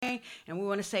And we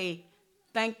want to say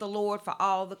thank the Lord for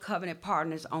all the covenant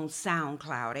partners on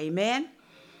SoundCloud. Amen.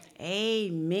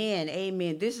 Amen.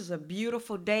 Amen. This is a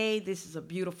beautiful day. This is a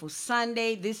beautiful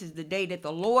Sunday. This is the day that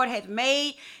the Lord has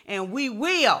made, and we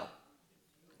will.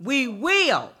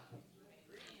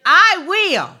 I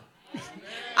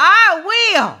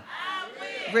will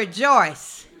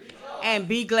rejoice and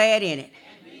be glad in it.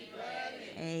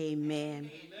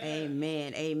 Amen.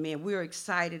 Amen. Amen. We're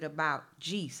excited about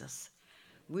Jesus.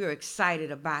 We're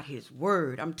excited about his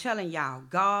word. I'm telling y'all,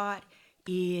 God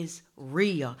is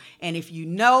real. And if you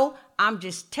know, I'm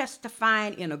just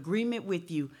testifying in agreement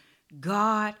with you.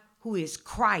 God, who is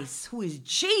Christ, who is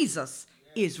Jesus,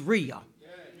 is real.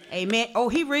 Amen. Oh,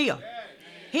 he real.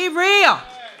 He real.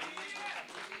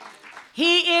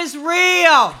 He is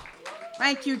real.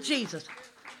 Thank you, Jesus.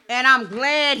 And I'm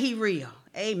glad he real.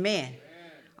 Amen.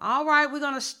 All right, we're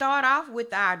going to start off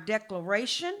with our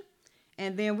declaration,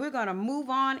 and then we're going to move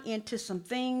on into some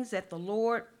things that the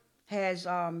Lord has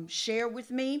shared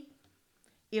with me.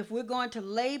 If we're going to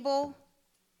label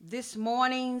this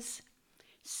morning's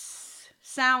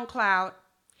SoundCloud,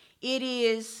 it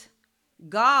is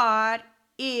God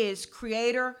is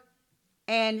creator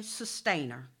and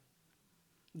sustainer.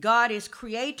 God is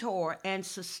creator and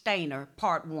sustainer,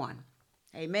 part 1.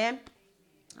 Amen.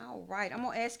 All right, I'm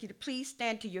going to ask you to please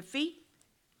stand to your feet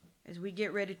as we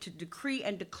get ready to decree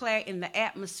and declare in the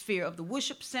atmosphere of the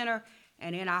worship center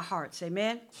and in our hearts.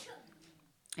 Amen.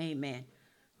 Amen.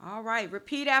 All right,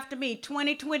 repeat after me.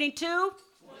 2022,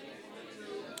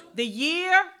 the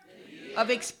year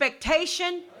of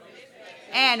expectation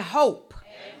and hope.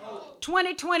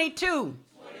 2022,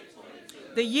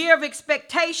 the year of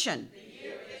expectation,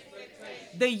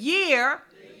 the year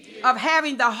of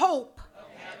having the hope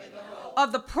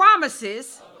of the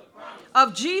promises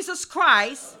of Jesus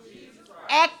Christ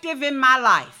active in my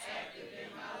life,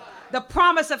 the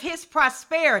promise of his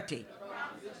prosperity,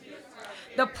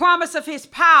 the promise of his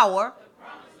power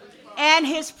and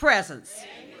his presence.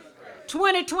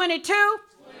 2022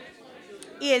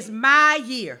 is my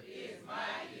year.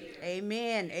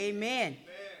 Amen. Amen.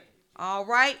 All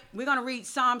right. We're going to read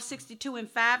Psalm 62 and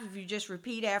 5 if you just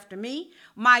repeat after me.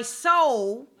 My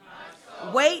soul,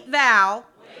 wait thou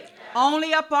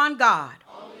only upon God,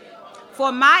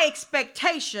 for my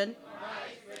expectation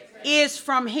is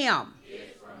from him.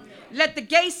 Let the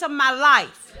gates of my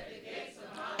life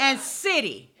and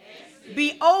city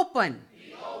be open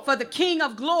for the King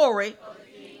of glory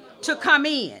to come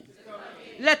in.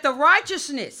 Let the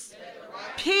righteousness,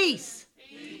 peace,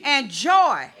 and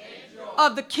joy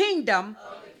of the kingdom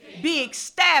be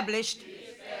established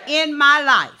in my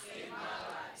life.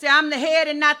 Say, I'm the head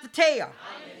and not the tail.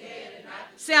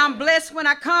 Say, I'm blessed when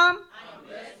I come,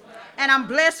 and I'm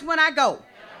blessed when I go.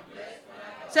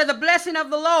 Say, the blessing of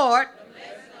the Lord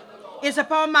is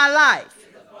upon my life.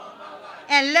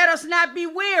 And let us not be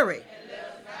weary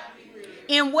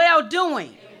in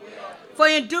well-doing, for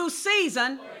in due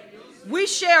season we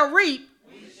shall reap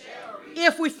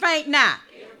if we faint not.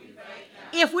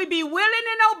 If we be willing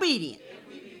and obedient,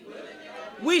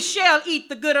 we shall eat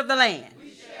the good of the land.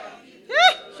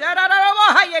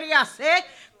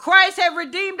 Christ has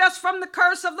redeemed us from the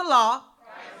curse of the law,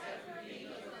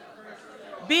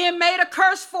 being made a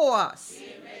curse for us.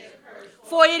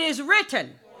 For it is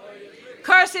written,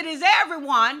 cursed is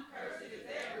everyone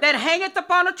that hangeth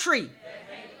upon a tree,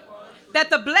 that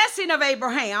the blessing of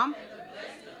Abraham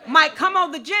might come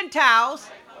on the Gentiles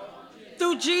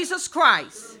through Jesus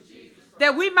Christ,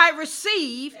 that we might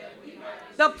receive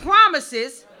the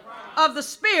promises of the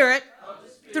Spirit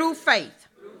through faith.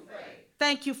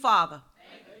 Thank you, Father.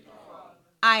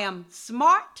 I am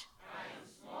smart.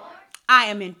 I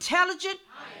am intelligent.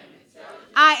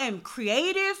 I am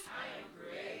creative.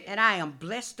 And I am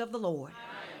blessed of the Lord.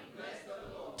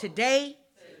 Today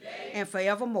and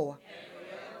forevermore.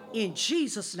 In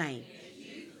Jesus' name.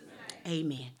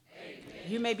 Amen.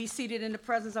 You may be seated in the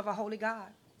presence of a holy God.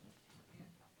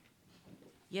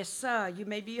 Yes, sir. You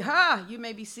may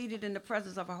be seated in the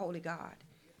presence of a holy God.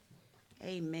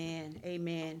 Amen.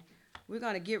 Amen. We're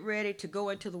going to get ready to go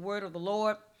into the word of the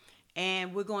Lord,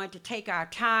 and we're going to take our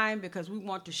time because we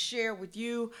want to share with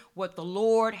you what the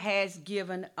Lord has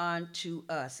given unto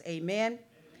us. Amen.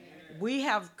 We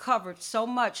have covered so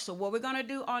much. So what we're going to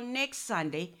do on next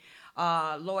Sunday,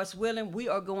 Lord's willing, we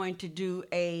are going to do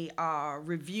a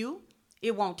review.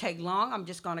 It won't take long. I'm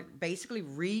just going to basically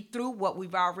read through what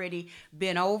we've already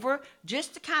been over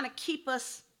just to kind of keep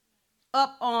us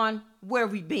up on where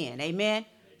we've been. Amen.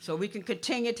 So we can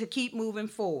continue to keep moving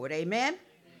forward. Amen.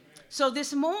 So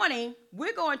this morning,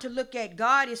 we're going to look at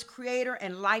God is creator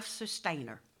and life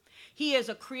sustainer. He is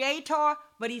a creator,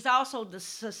 but he's also the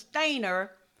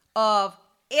sustainer of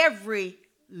every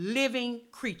living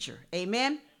creature.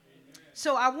 Amen?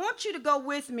 So I want you to go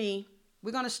with me.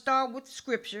 We're going to start with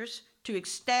scriptures to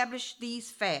establish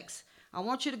these facts. I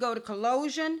want you to go to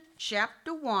Colossians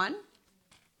chapter 1.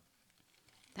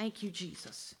 Thank you,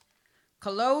 Jesus.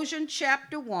 Colossians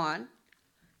chapter 1,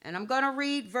 and I'm going to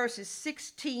read verses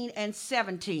 16 and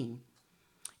 17.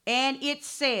 And it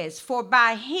says, "For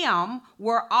by him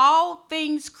were all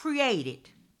things created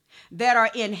that are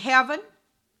in heaven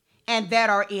and that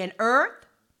are in earth,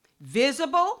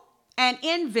 visible and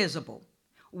invisible,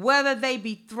 whether they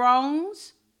be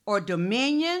thrones or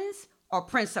dominions or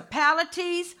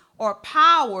principalities or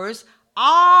powers,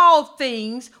 all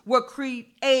things were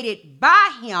created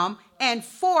by him and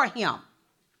for him."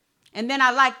 And then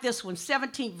I like this one,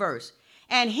 17th verse.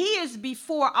 "And he is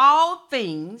before all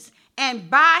things, and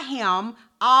by him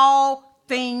all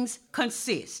things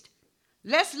consist."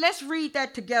 Let's read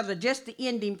that together, just the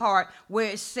ending part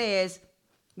where it says,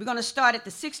 we're going to start at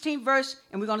the 16th verse,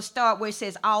 and we're going to start where it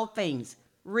says all things.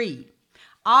 Read.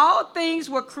 "All things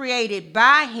were created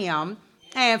by him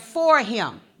and for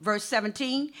him." Verse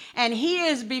 17, "And he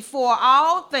is before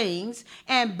all things,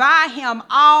 and by him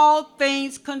all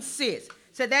things consist."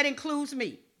 So that includes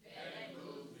me.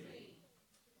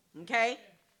 Okay?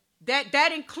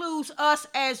 That includes us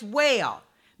as well.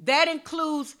 That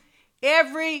includes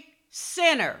every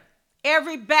sinner,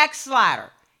 every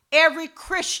backslider, every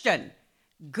Christian.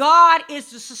 God is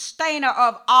the sustainer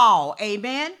of all.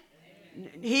 Amen?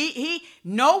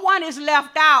 No one is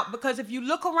left out, because if you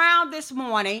look around this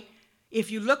morning,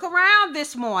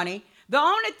 the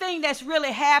only thing that's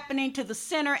really happening to the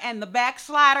sinner and the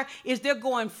backslider is they're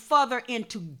going further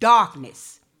into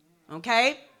darkness.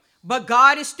 Okay? But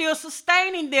God is still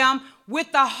sustaining them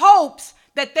with the hopes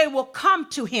that they will come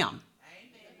to him.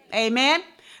 Amen.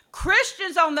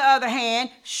 Christians, on the other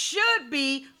hand, should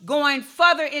be going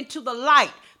further into the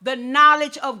light, the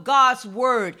knowledge of God's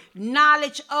word,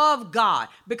 knowledge of God.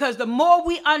 Because the more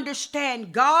we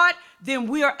understand God, then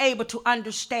we are able to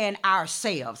understand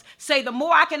ourselves. Say, the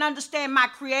more I can understand my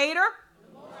Creator,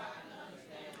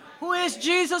 who is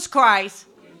Jesus Christ,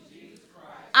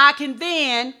 I can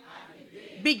then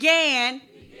begin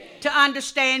to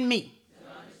understand me.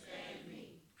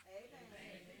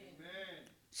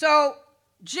 So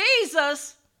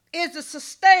Jesus is the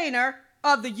sustainer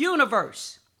of the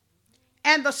universe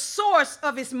and the source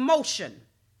of its motion.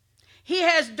 He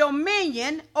has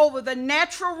dominion over the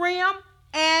natural realm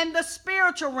and the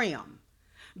spiritual realm.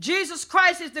 Jesus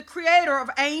Christ is the creator of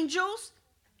angels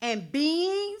and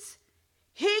beings.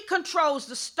 He controls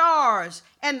the stars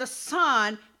and the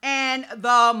sun and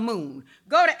the moon.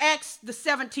 Go to Acts, the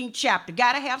 17th chapter.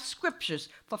 Got to have scriptures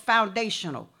for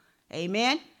foundational.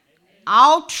 Amen.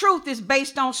 All truth is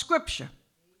based on scripture.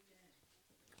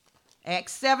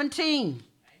 Acts 17.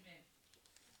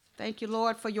 Thank you,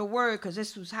 Lord, for your word, because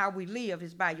this is how we live,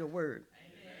 is by your word.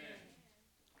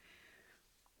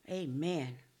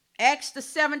 Amen. Acts, the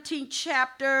 17th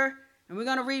chapter, and we're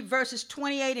going to read verses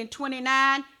 28 and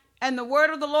 29. "And the word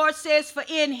of the Lord says, for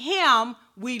in him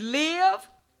we live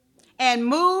and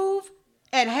move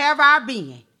and have our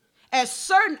being. As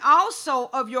certain also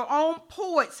of your own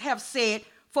poets have said,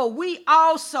 for we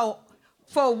are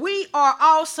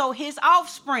also his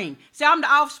offspring." Say, I'm the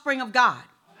offspring of God.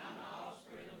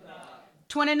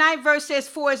 29th verse says,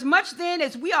 "For as much then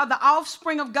as we are the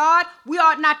offspring of God, we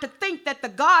ought not to think that the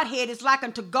Godhead is like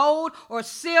unto gold or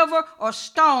silver or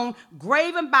stone,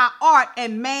 graven by art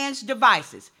and man's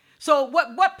devices." So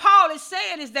what Paul is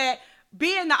saying is that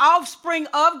being the offspring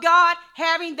of God,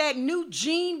 having that new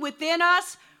gene within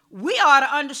us, we ought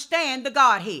to understand the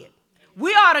Godhead.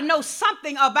 We ought to know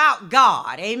something about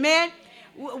God. Amen.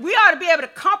 We ought to be able to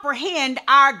comprehend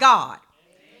our God.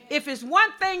 If it's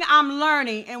one thing I'm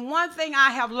learning, and one thing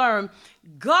I have learned,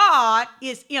 God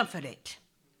is infinite.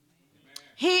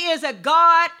 He is a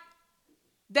God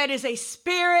that is a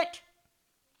spirit.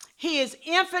 He is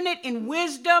infinite in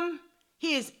wisdom.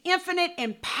 He is infinite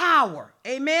in power.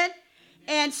 Amen.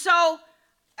 And so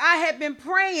I have been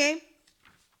praying,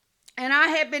 and I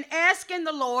have been asking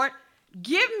the Lord,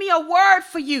 give me a word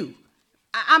for you.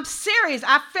 I'm serious.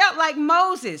 I felt like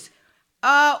Moses.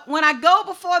 When I go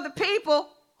before the people,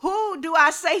 who do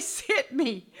I say sent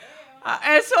me?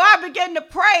 And so I began to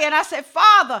pray, and I said,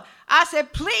 Father, I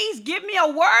said, please give me a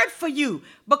word for you,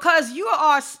 because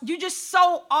you're just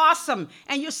so awesome,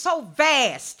 and you're so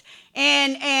vast.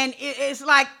 And it's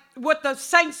like what the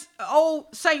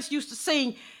old saints used to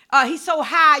sing. He's so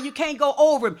high, you can't go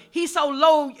over him. He's so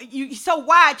low, he's so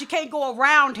wide, you can't go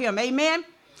around him. Amen.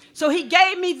 So he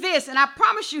gave me this, and I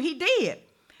promise you he did.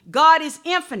 God is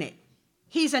infinite.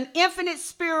 He's an infinite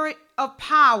spirit of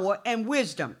power and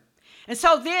wisdom. And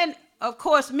so then, of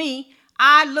course,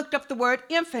 I looked up the word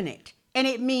infinite, and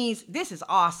it means, this is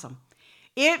awesome.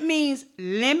 It means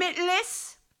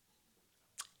limitless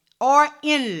or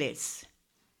endless,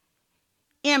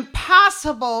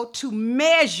 impossible to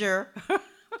measure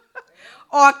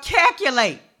or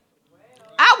calculate.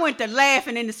 I went to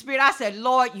laughing in the spirit. I said,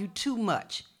 Lord, you too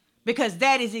much, because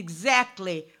that is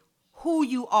exactly who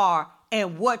you are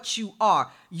and what you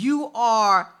are. You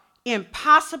are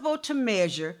impossible to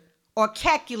measure or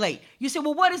calculate. You say,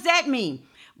 well, what does that mean?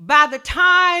 By the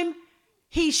time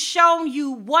he's shown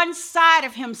you one side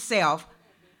of himself,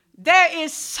 there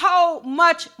is so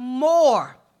much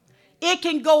more. It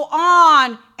can go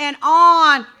on and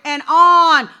on and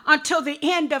on until the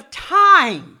end of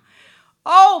time.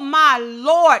 Oh, my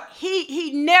Lord,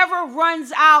 he never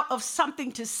runs out of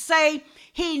something to say.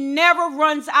 He never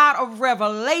runs out of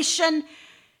revelation.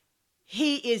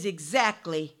 He is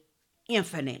exactly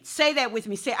infinite. Say that with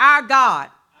me. Say, our God,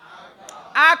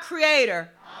 our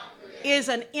Creator, is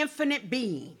an infinite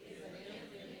being.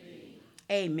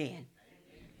 Amen.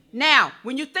 Now,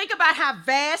 when you think about how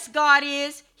vast God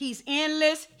is, he's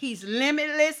endless, he's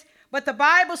limitless. But the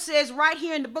Bible says right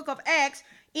here in the book of Acts,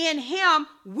 in him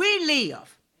we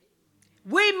live,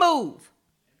 we move,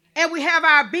 and we have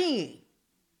our being.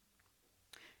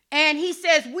 And he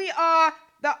says we are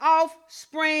the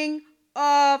offspring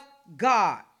of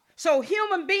God. So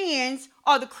human beings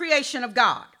are the creation of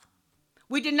God.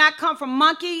 We did not come from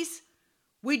monkeys.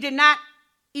 We did not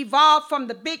evolve from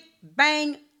the Big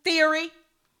Bang Theory.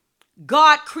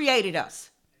 God created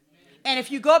us. And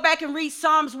if you go back and read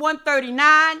Psalms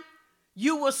 139,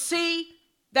 you will see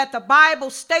that the Bible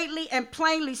stately and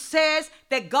plainly says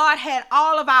that God had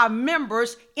all of our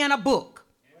members in a book.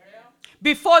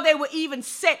 Before they were even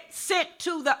sent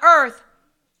to the earth,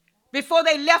 before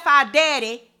they left our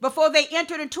daddy, before they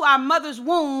entered into our mother's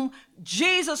womb,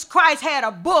 Jesus Christ had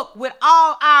a book with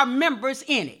all our members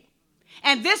in it.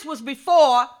 And this was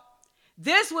before,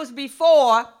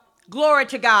 glory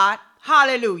to God,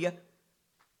 hallelujah,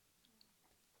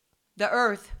 the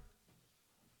earth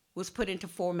was put into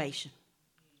formation.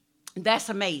 That's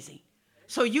amazing.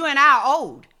 So you and I are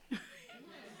old.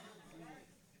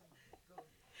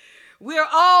 We're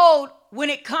old when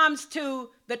it comes to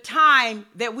the time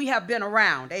that we have been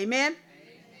around. Amen? Amen.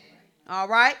 All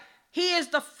right. He is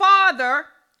the Father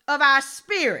of our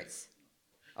spirits.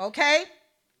 Okay?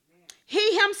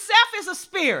 He himself is a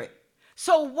spirit.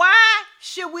 So why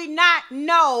should we not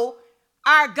know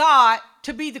our God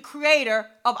to be the creator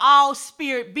of all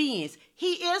spirit beings?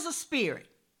 He is a spirit.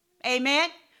 Amen?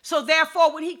 So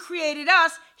therefore, when he created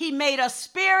us, he made us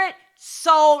spirit,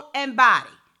 soul, and body.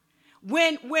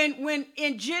 When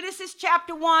in Genesis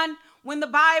chapter 1, when the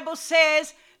Bible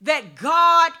says that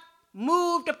God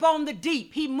moved upon the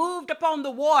deep, he moved upon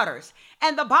the waters,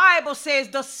 and the Bible says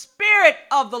the Spirit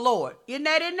of the Lord. Isn't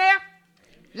that in there?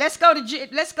 Let's go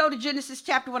to Genesis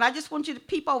chapter 1. I just want you to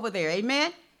peep over there.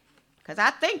 Amen? Because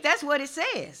I think that's what it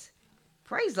says.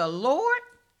 Praise the Lord.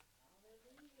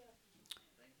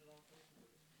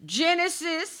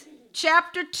 Genesis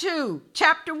chapter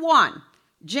 1.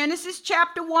 Genesis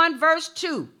chapter 1, verse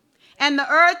 2. And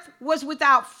the earth was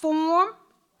without form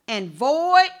and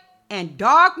void, and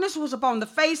darkness was upon the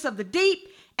face of the deep,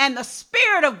 and the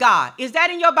Spirit of God. Is that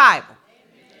in your Bible?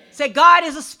 Amen. Say, God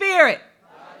is a spirit.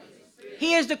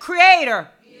 He is the creator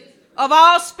of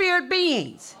all spirit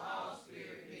beings.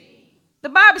 The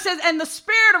Bible says, and the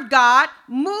Spirit of God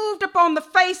moved upon the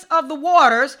face of the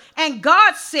waters, and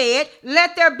God said,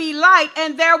 let there be light,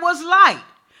 and there was light.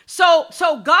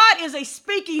 So God is a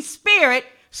speaking spirit.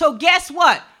 So guess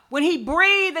what? When he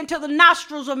breathed into the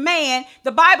nostrils of man,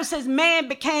 the Bible says man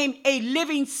became a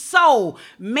living soul.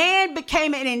 Man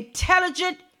became an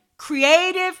intelligent,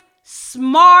 creative,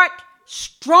 smart,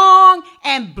 strong,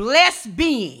 and blessed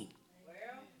being.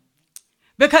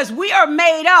 Because we are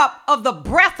made up of the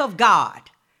breath of God.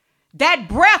 That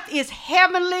breath is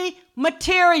heavenly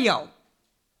material.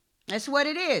 That's what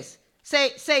it is.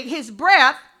 Say his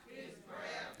breath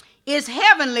is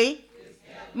heavenly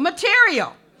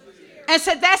material. And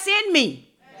said, that's in me.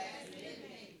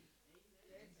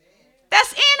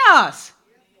 That's in us.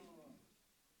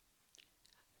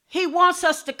 He wants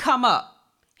us to come up.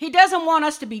 He doesn't want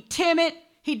us to be timid.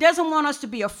 He doesn't want us to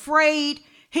be afraid.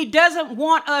 He doesn't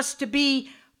want us to be,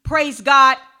 praise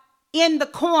God, in the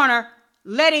corner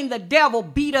letting the devil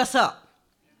beat us up.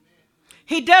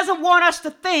 He doesn't want us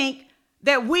to think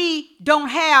that we don't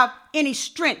have any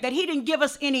strength, that he didn't give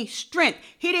us any strength.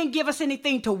 He didn't give us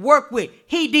anything to work with.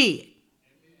 He did.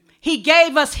 He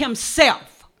gave us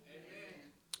himself.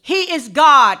 He is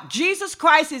God. Jesus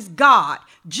Christ is God.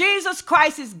 Jesus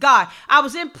Christ is God. I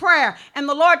was in prayer and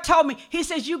the Lord told me, he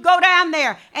says, you go down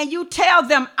there and you tell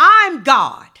them I'm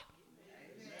God.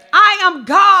 I am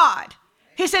God.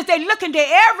 He says they look into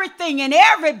everything and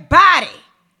everybody.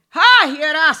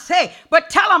 Hear I say, but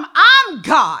tell them I'm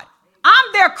God.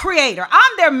 I'm their creator.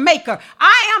 I'm their maker.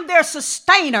 I am their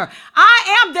sustainer.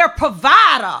 I am their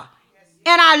provider.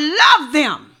 And I love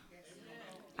them.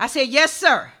 I said, yes,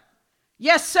 sir.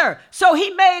 Yes, sir. So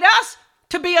he made us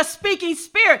to be a speaking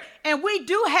spirit. And we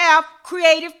do have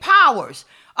creative powers.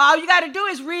 All you got to do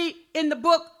is read in the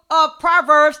book of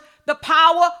Proverbs, the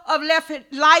power of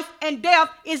life and death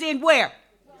is in where?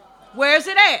 Where is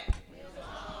it at?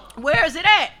 Where is it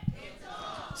at?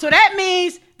 So that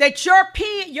means that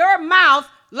your mouth,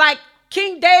 like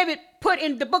King David put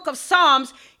in the book of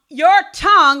Psalms, your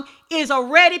tongue is a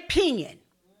ready pen,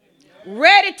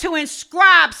 ready to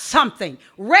inscribe something,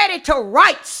 ready to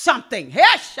write something.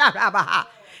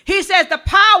 He says the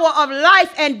power of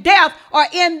life and death are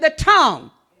in the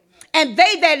tongue, and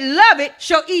they that love it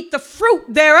shall eat the fruit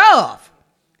thereof.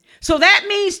 So that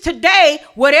means today,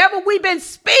 whatever we've been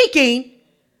speaking,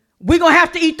 we're going to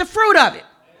have to eat the fruit of it.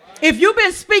 If you've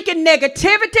been speaking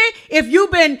negativity, if you've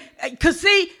been, because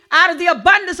see, out of the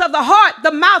abundance of the heart,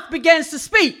 the mouth begins to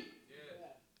speak.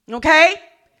 Okay?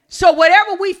 So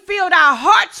whatever we filled our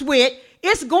hearts with,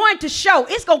 it's going to show.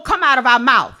 It's going to come out of our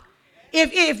mouth.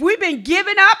 If we've been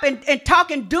giving up and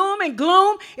talking doom and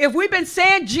gloom, if we've been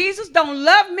saying Jesus don't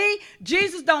love me,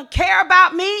 Jesus don't care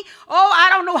about me, oh, I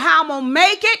don't know how I'm going to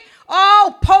make it.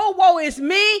 Oh, poor woe is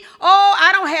me. Oh,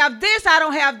 I don't have this. I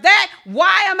don't have that.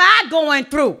 Why am I going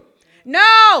through?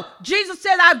 No, Jesus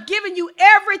says, I've given you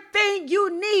everything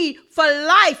you need for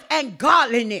life and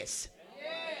godliness.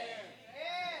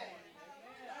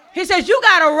 He says, you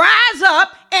got to rise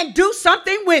up and do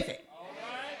something with it.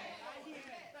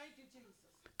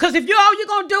 Because if all you're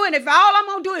going to do, and if all I'm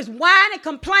going to do is whine and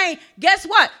complain, guess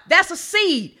what? That's a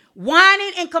seed.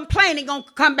 Whining and complaining going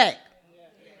to come back.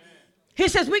 He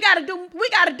says, we got to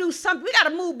do something. We got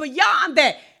to move beyond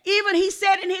that. Even he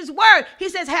said in his word, he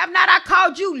says, have not I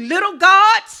called you little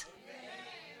gods?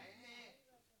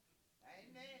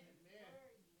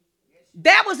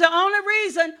 That was the only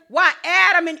reason why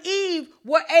Adam and Eve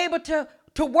were able to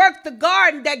work the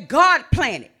garden that God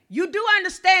planted. You do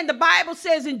understand the Bible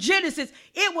says in Genesis,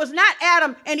 it was not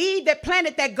Adam and Eve that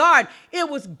planted that garden. It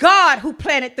was God who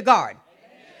planted the garden.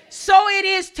 So it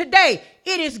is today.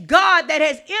 It is God that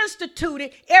has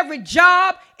instituted every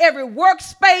job, every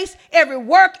workspace, every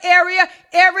work area,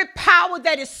 every power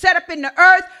that is set up in the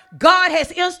earth. God has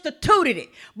instituted it.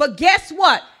 But guess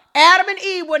what? Adam and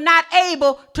Eve were not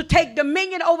able to take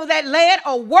dominion over that land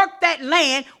or work that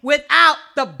land without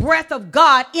the breath of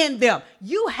God in them.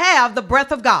 You have the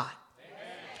breath of God.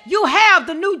 Amen. You have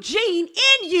the new gene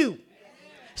in you. Amen.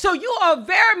 So you are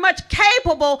very much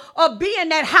capable of being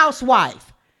that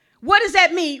housewife. What does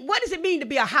that mean? What does it mean to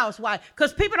be a housewife?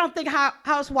 Because people don't think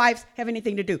housewives have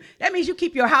anything to do. That means you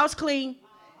keep your house clean. Amen.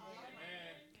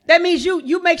 That means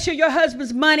you make sure your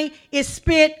husband's money is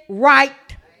spent right.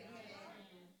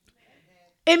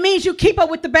 It means you keep up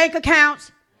with the bank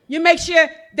accounts. You make sure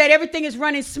that everything is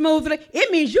running smoothly.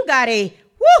 It means you got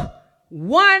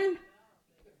one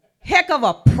heck of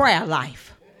a prayer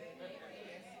life.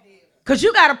 Because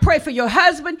you got to pray for your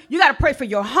husband. You got to pray for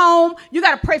your home. You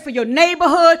got to pray for your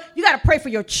neighborhood. You got to pray for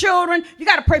your children. You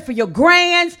got to pray for your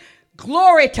grands.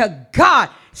 Glory to God.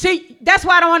 See, that's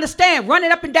why I don't understand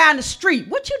running up and down the street.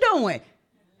 What you doing?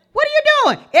 What are you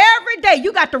doing? Every day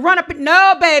you got to run up and,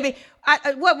 no, baby.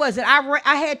 What was it?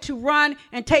 I had to run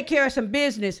and take care of some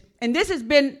business. And this has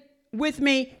been with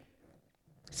me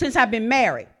since I've been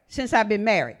married.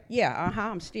 Yeah,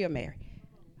 I'm still married.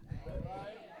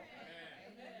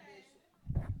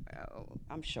 Oh,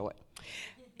 I'm short.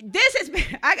 This has been,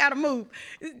 I got to move.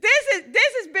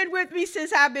 This has been with me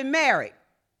since I've been married.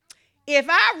 If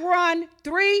I run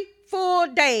 3 full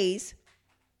days,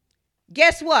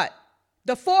 guess what?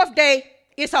 The 4th day,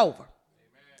 it's over.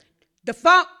 The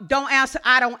phone don't answer.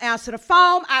 I don't answer the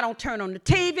phone. I don't turn on the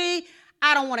TV.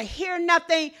 I don't want to hear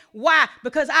nothing. Why?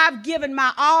 Because I've given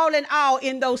my all in all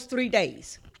in those 3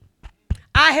 days.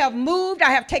 I have moved. I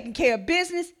have taken care of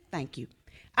business. Thank you.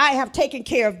 I have taken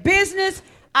care of business.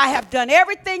 I have done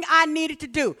everything I needed to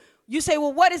do. You say,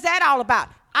 well, what is that all about?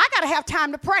 I got to have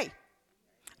time to pray.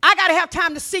 I got to have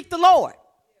time to seek the Lord.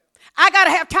 I got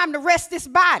to have time to rest this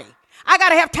body. I got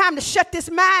to have time to shut this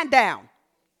mind down.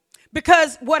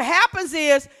 Because what happens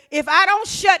is, if I don't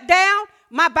shut down,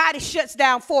 my body shuts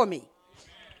down for me.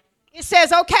 It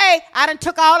says, okay, I done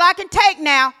took all I can take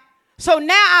now. So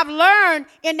now I've learned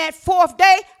in that fourth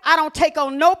day, I don't take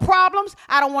on no problems.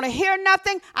 I don't want to hear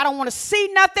nothing. I don't want to see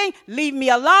nothing. Leave me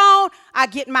alone. I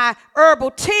get my herbal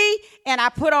tea and I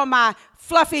put on my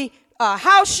fluffy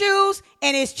house shoes,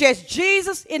 and it's just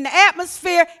Jesus in the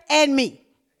atmosphere and me.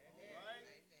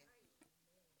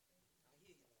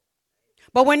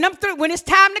 But when it's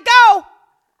time to go,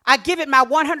 I give it my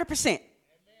 100%.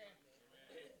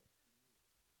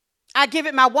 I give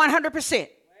it my 100%.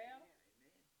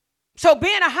 So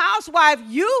being a housewife,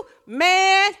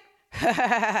 man,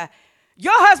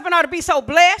 your husband ought to be so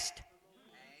blessed.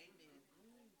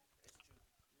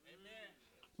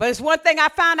 But it's one thing I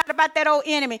found out about that old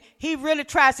enemy. He really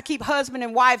tries to keep husband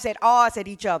and wives at odds at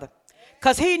each other.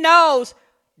 Because he knows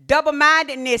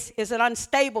double-mindedness is an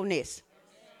unstableness.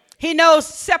 He knows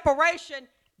separation,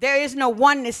 there is no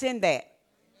oneness in that.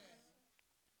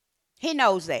 He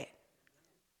knows that.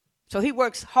 So he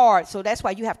works hard, so that's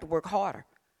why you have to work harder.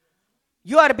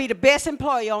 You ought to be the best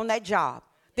employee on that job.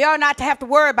 They ought not to have to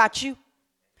worry about you.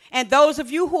 And those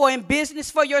of you who are in business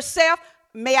for yourself,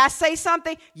 may I say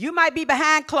something? You might be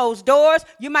behind closed doors.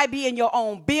 You might be in your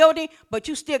own building, but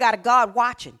you still got a God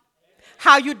watching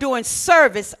how you're doing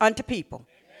service unto people.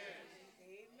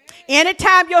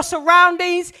 Anytime your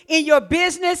surroundings in your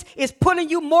business is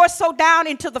pulling you more so down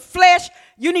into the flesh,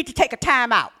 you need to take a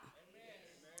time out.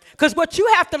 Because what you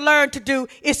have to learn to do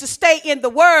is to stay in the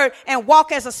word and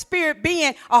walk as a spirit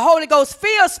being, a Holy Ghost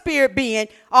filled spirit being,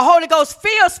 a Holy Ghost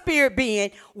filled spirit being,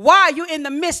 while you're in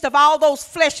the midst of all those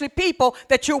fleshly people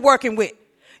that you're working with.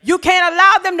 You can't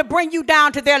allow them to bring you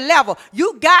down to their level.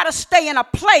 You got to stay in a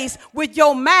place with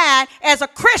your mind as a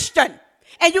Christian.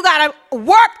 And you got to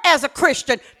work as a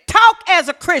Christian, talk as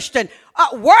a Christian,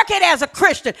 work it as a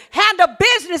Christian, handle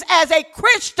business as a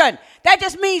Christian. That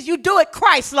just means you do it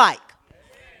Christ-like.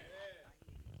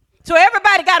 So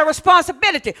everybody got a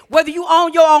responsibility, whether you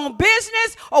own your own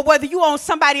business or whether you own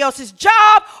somebody else's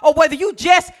job or whether you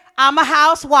I'm a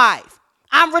housewife.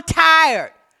 I'm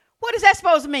retired. What is that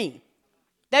supposed to mean?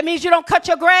 That means you don't cut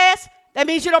your grass? That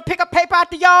means you don't pick up paper out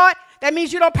the yard? That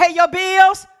means you don't pay your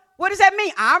bills? What does that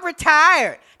mean? I'm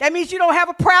retired. That means you don't have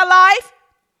a prayer life?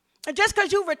 And just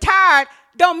because you're retired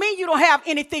don't mean you don't have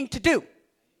anything to do.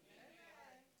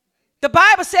 The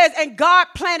Bible says, and God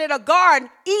planted a garden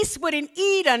eastward in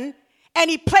Eden,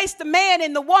 and he placed the man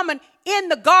and the woman in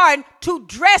the garden to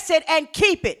dress it and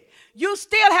keep it. You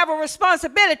still have a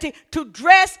responsibility to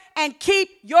dress and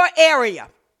keep your area.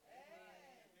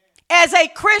 As a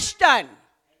Christian,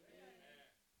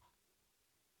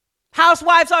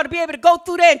 housewives ought to be able to go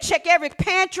through there and check every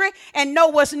pantry and know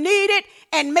what's needed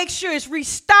and make sure it's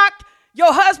restocked.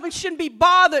 Your husband shouldn't be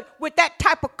bothered with that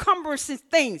type of cumbrous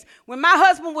things. When my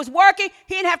husband was working,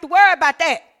 he didn't have to worry about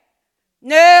that.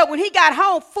 No, when he got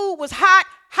home, food was hot,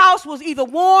 house was either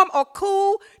warm or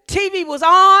cool, TV was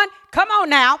on. Come on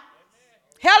now.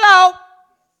 Hello.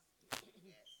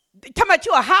 Talking about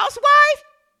you a housewife?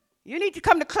 You need to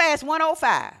come to class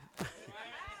 105.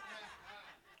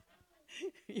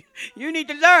 You need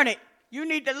to learn it. You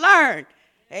need to learn.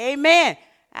 Amen.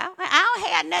 I don't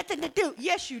have nothing to do.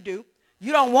 Yes, you do.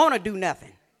 You don't want to do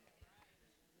nothing.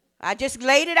 I just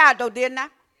laid it out, though, didn't I?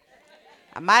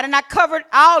 I might have not covered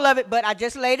all of it, but I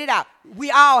just laid it out. We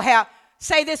all have,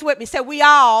 say this with me, say we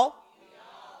all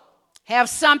have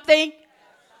something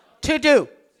to do.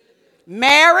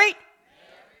 Married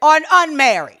or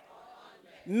unmarried.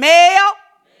 Male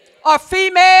or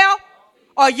female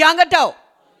or young adult.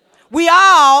 We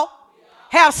all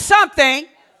have something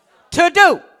to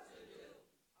do.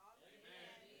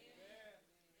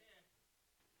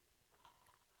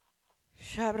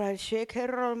 Yes,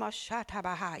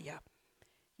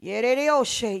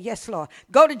 Lord.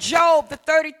 Go to Job, the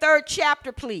 33rd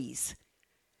chapter, please.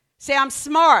 Say, I'm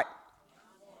smart.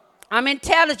 I'm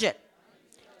intelligent.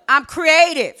 I'm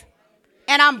creative.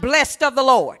 And I'm blessed of the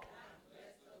Lord.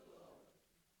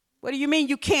 What do you mean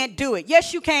you can't do it?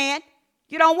 Yes, you can.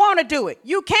 You don't want to do it.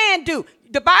 You can do.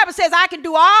 The Bible says I can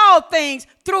do all things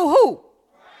through who?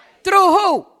 Christ. Through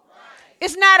who? Christ.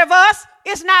 It's not of us.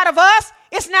 It's not of us.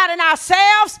 It's not in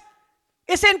ourselves.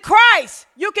 It's in Christ.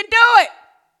 You can do it.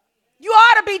 You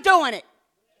ought to be doing it.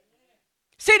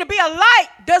 See, to be a light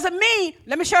doesn't mean,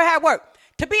 let me show you how it works.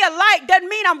 To be a light doesn't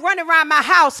mean I'm running around my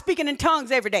house speaking in tongues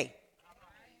every day.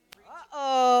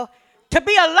 To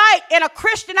be a light and a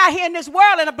Christian out here in this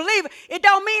world and a believer, it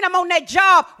don't mean I'm on that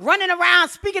job running around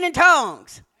speaking in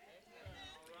tongues.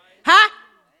 Huh?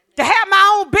 To have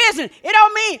my own business, it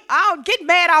don't mean, I'll get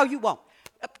mad all you want.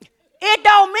 It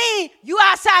don't mean you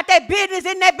outside that business,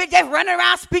 in that business, just running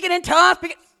around speaking in tongues.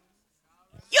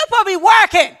 You're supposed to be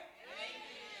working.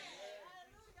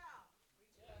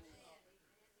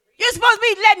 You're You're supposed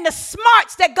to be letting the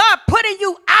smarts that God put in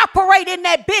you operate in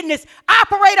that business,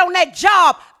 operate on that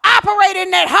job, operate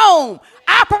in that home,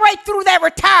 operate through that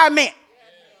retirement.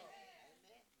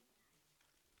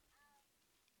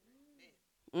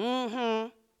 Mm-hmm.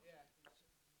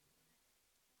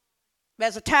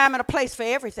 There's a time and a place for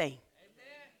everything.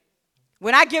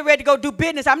 When I get ready to go do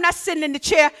business, I'm not sitting in the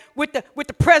chair with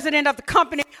the president of the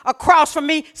company across from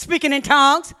me speaking in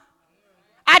tongues.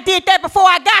 I did that before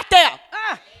I got there.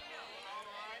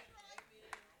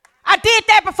 I did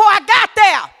that before I got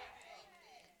there.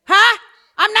 Huh?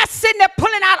 I'm not sitting there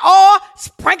pulling out oil,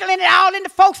 sprinkling it all into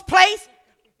folks' place.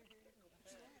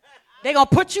 They're going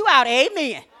to put you out.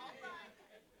 Amen.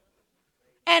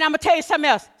 And I'm going to tell you something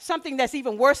else, something that's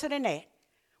even worse than that.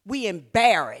 We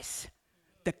embarrass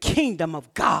the kingdom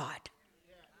of God.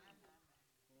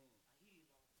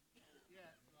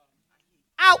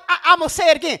 I'm going to say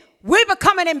it again. We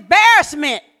become an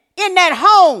embarrassment in that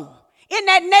home, in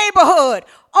that neighborhood,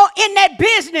 or in that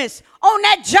business, on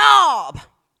that job.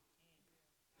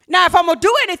 Now, if I'm going to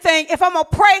do anything, if I'm going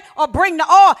to pray or bring the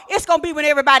oil, it's going to be when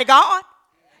everybody gone.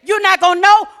 You're not going to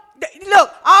know.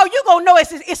 Look, all you're going to know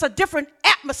is it's a different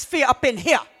atmosphere up in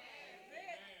here.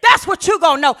 That's what you're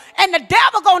going to know. And the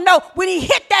devil going to know when he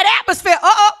hit that atmosphere.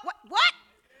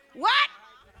 What?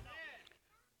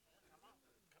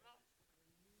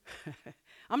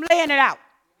 I'm laying it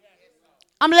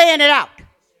out.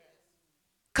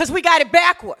 Because we got it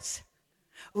backwards.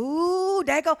 Ooh,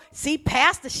 there go. See,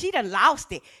 pastor, she done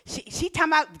lost it. She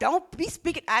talking about don't be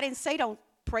speaking. I didn't say don't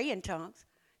pray in tongues.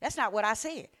 That's not what I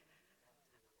said.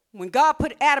 When God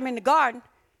put Adam in the garden,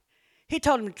 he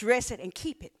told him to dress it and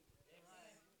keep it.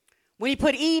 When he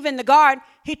put Eve in the garden,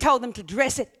 he told them to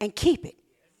dress it and keep it.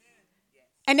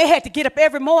 And they had to get up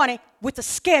every morning with a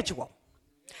schedule.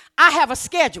 I have a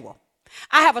schedule.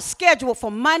 I have a schedule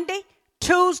for Monday,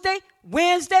 Tuesday,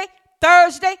 Wednesday,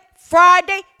 Thursday,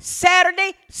 Friday,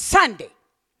 Saturday, Sunday.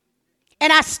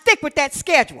 And I stick with that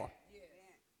schedule.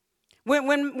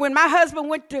 When my husband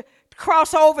went to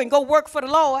cross over and go work for the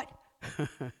Lord,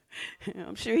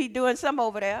 I'm sure he's doing some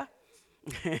over there.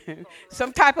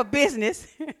 Some type of business.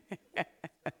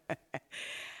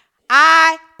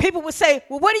 People would say,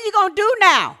 well, what are you going to do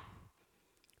now?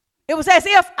 It was as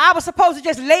if I was supposed to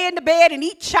just lay in the bed and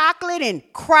eat chocolate and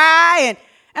cry.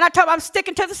 And I told him I'm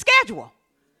sticking to the schedule.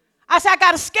 I said, I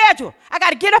got a schedule. I got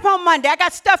to get up on Monday. I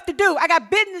got stuff to do. I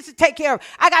got business to take care of.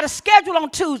 I got a schedule on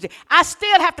Tuesday. I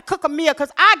still have to cook a meal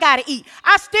because I got to eat.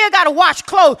 I still got to wash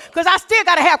clothes because I still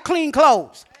got to have clean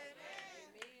clothes.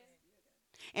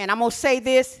 And I'm going to say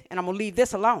this, and I'm going to leave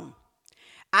this alone.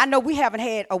 I know we haven't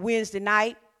had a Wednesday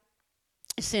night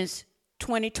since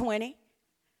 2020.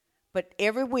 But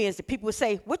every Wednesday, people would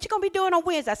say, what you going to be doing on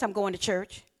Wednesday? I said, I'm going to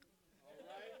church.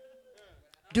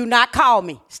 Do not call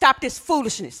me. Stop this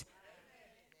foolishness.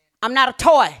 I'm not a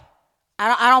toy.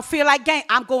 I don't feel like game.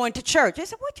 I'm going to church. They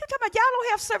said, what you talking about? Y'all don't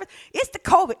have service. It's the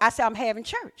COVID. I said, I'm having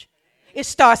church. It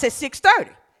starts at 6:30.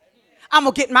 I'm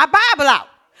going to get my Bible out.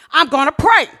 I'm going to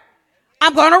pray.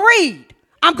 I'm going to read.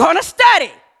 I'm going to study.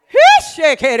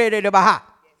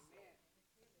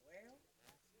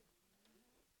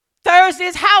 Thursday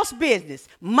is house business.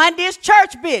 Monday is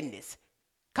church business.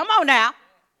 Come on now.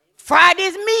 Friday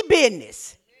is me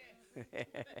business.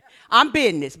 I'm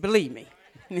business, believe me.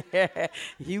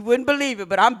 You wouldn't believe it,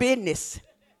 but I'm business.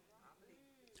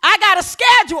 I got a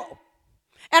schedule.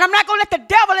 And I'm not going to let the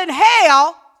devil in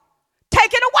hell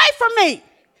take it away from me.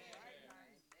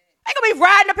 I ain't going to be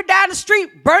riding up and down the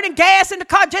street, burning gas in the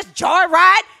car, just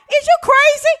joyride. Is you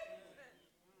crazy?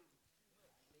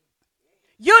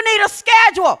 You need a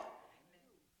schedule.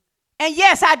 And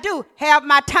yes, I do have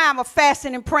my time of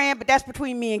fasting and praying, but that's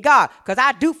between me and God, because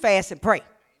I do fast and pray.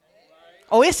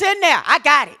 Oh, it's in there. I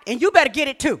got it. And you better get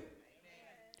it too.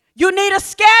 You need a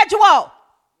schedule.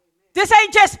 This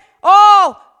ain't just,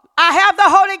 oh, I have the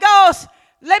Holy Ghost.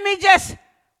 Let me just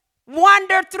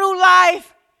wander through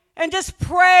life and just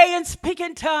pray and speak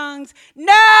in tongues.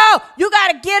 No, you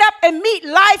got to get up and meet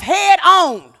life head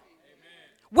on. Amen.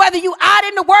 Whether you out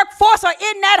in the workforce or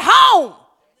in that home.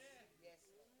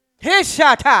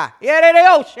 Hishata.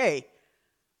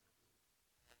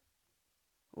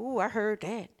 Ooh, I heard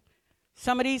that.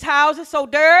 Some of these houses so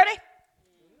dirty.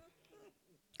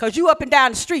 Because you up and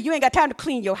down the street, you ain't got time to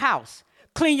clean your house.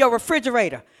 Clean your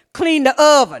refrigerator. Clean the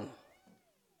oven.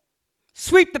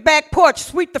 Sweep the back porch.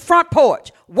 Sweep the front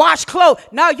porch. Wash clothes.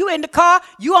 No, you in the car.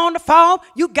 You on the phone.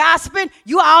 You gossiping.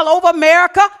 You all over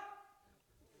America.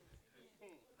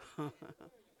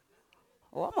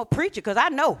 Oh, I'm going to preach it because I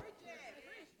know.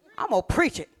 I'm going to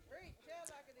preach it.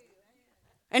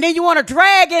 And then you want to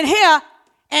drag in here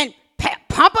and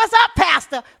pump us up,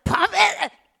 Pastor. Pump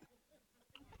it.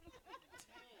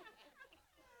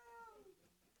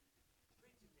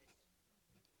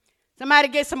 Somebody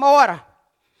get some order.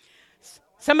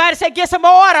 Somebody say, get some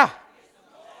order.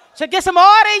 So get some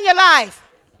order in your life.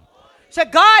 So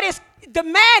God is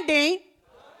demanding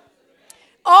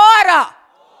order.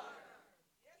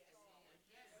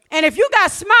 And if you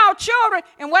got small children,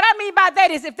 and what I mean by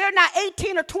that is if they're not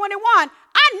 18 or 21, I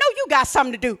know you got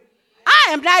something to do. I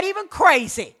am not even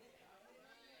crazy.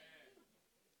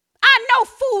 I know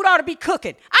food ought to be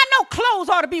cooking. I know clothes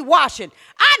ought to be washing.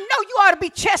 I know you ought to be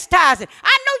chastising.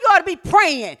 I know you ought to be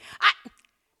praying.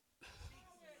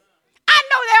 I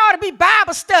know there ought to be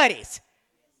Bible studies.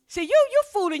 See, you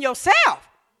fooling yourself.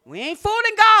 We ain't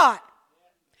fooling God.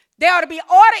 There ought to be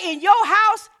order in your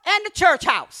house and the church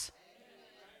house.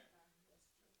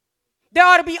 There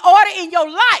ought to be order in your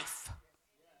life.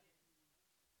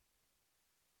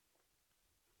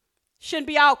 Shouldn't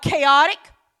be all chaotic.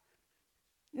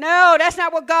 No, that's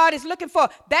not what God is looking for.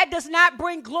 That does not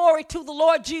bring glory to the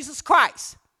Lord Jesus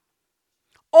Christ.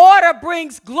 Order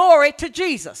brings glory to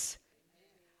Jesus.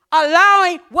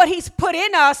 Allowing what he's put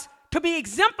in us to be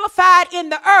exemplified in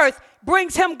the earth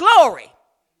brings him glory.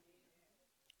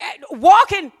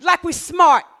 Walking like we're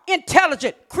smart,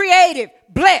 intelligent, creative,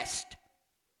 blessed.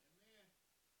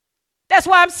 That's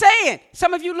why I'm saying,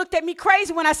 some of you looked at me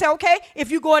crazy when I said, okay, if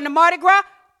you go into Mardi Gras,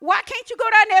 why can't you go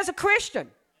down there as a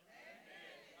Christian?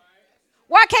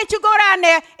 Why can't you go down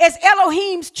there as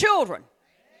Elohim's children?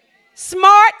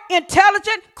 Smart,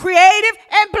 intelligent, creative,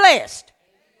 and blessed.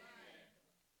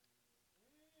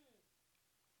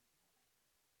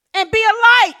 And be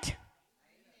a light.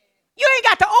 You ain't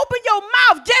got to open your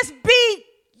mouth. Just be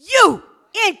you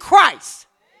in Christ.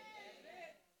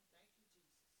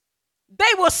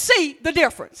 They will see the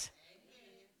difference.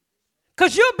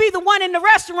 Because you'll be the one in the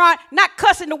restaurant not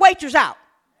cussing the waitress out.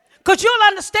 Because you'll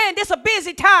understand this is a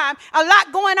busy time, a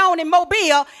lot going on in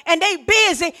Mobile, and they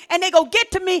busy, and they going to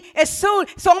get to me as soon.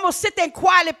 So I'm going to sit there and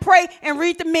quietly pray and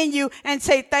read the menu and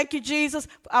say, thank you, Jesus.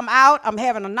 I'm out. I'm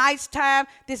having a nice time.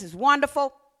 This is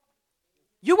wonderful.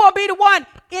 You won't be the one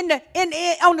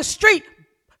on the street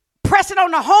pressing on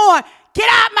the horn. Get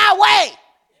out my way.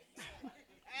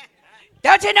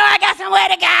 Don't you know I got somewhere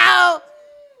to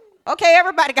go? Okay,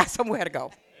 everybody got somewhere to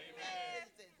go.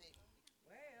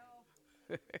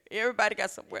 Everybody got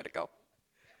somewhere to go.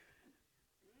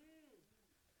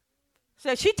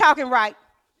 So she talking right.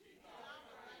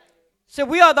 So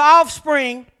we are the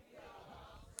offspring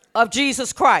of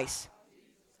Jesus Christ.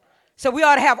 So we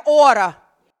ought to have order.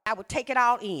 I would take it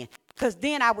all in, because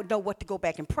then I would know what to go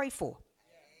back and pray for.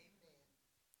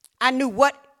 I knew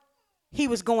what he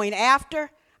was going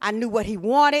after. I knew what he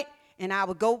wanted, and I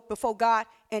would go before God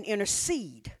and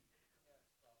intercede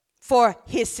for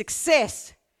his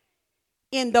success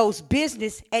in those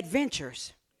business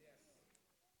adventures.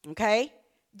 Okay?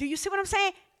 Do you see what I'm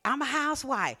saying? I'm a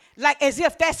housewife. Like as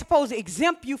if that's supposed to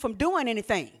exempt you from doing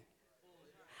anything.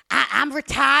 I'm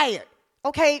retired.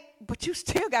 Okay, but you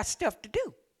still got stuff to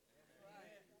do.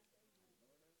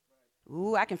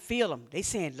 Ooh, I can feel them. They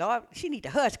saying, Lord, she need to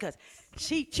hush because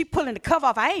she pulling the cover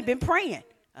off. I ain't been praying.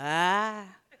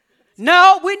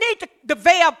 No, we need the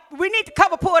veil. We need the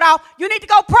cover pulled off. You need to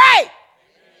go pray.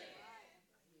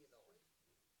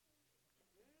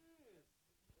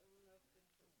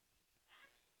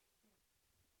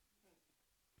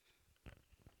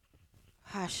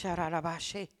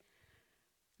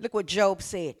 Look what Job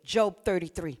said. Job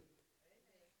 33.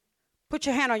 Put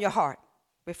your hand on your heart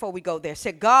before we go there.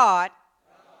 Say, God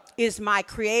is my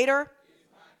creator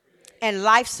and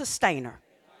life sustainer.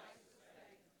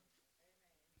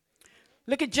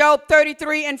 Look at Job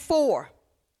 33 and 4.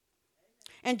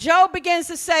 And Job begins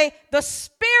to say, the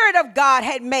Spirit of God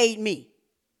had made me.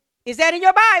 Is that in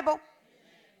your Bible?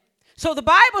 So the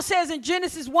Bible says in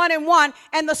Genesis 1 and 1,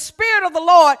 and the Spirit of the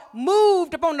Lord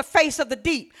moved upon the face of the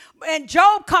deep. And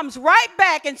Job comes right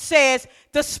back and says,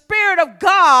 the Spirit of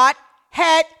God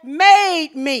had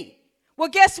made me. Well,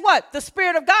 guess what? The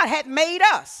Spirit of God had made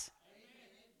us.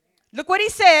 Look what he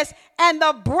says, and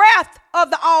the breath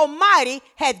of the Almighty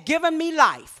had given me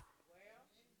life.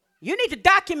 You need to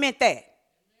document that.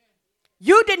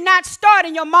 You did not start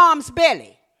in your mom's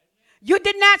belly. You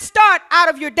did not start out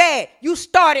of your dad. You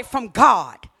started from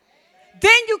God.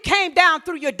 Then you came down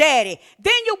through your daddy.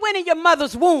 Then you went in your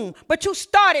mother's womb. But you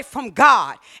started from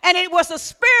God. And it was the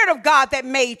Spirit of God that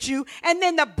made you. And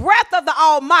then the breath of the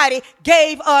Almighty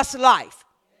gave us life.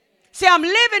 See, I'm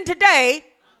living today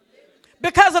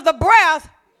because of the breath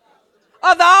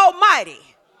of the Almighty.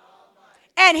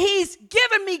 And he's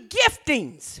given me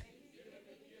giftings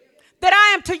that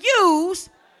I am to use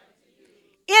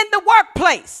in the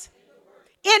workplace,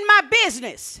 in my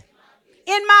business,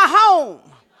 in my home,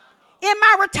 in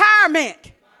my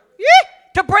retirement,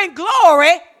 to bring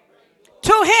glory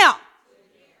To him.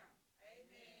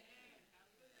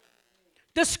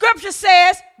 The scripture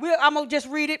says, I'm going to just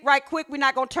read it right quick. We're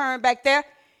not going to turn back there.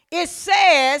 It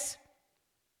says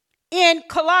in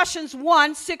Colossians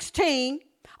 1:16,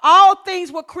 all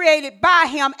things were created by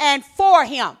him and for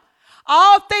him.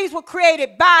 All things were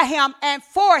created by him and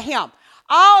for him.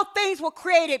 All things were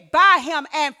created by him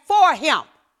and for him.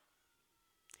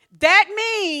 That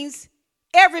means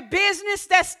every business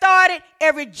that started,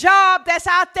 every job that's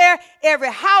out there,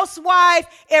 every housewife,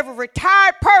 every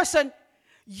retired person,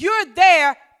 you're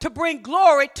there to bring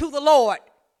glory to the Lord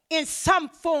in some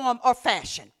form or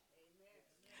fashion.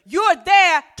 You're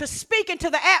there to speak into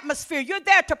the atmosphere. You're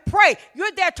there to pray.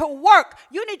 You're there to work.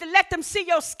 You need to let them see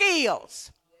your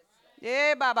skills.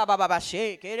 Yeah,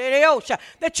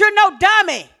 that you're no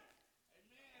dummy.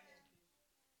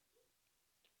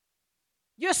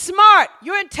 You're smart.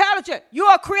 You're intelligent. You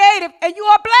are creative, and you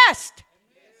are blessed.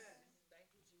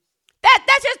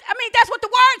 That's what the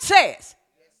word says.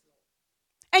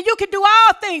 And you can do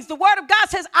all things. The word of God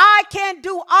says, I can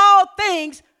do all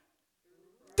things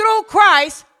through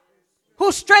Christ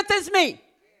who strengthens me.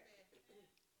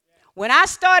 When I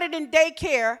started in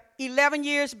daycare 11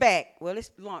 years back,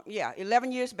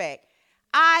 11 years back,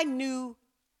 I knew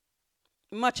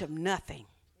much of nothing.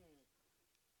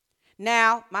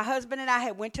 Now, my husband and I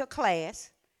had went to a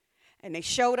class, and they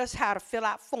showed us how to fill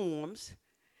out forms.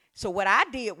 So what I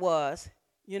did was,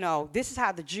 this is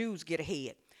how the Jews get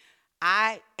ahead.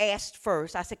 I asked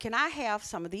first, I said, can I have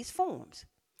some of these forms?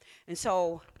 And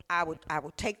so I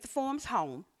would take the forms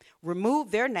home, remove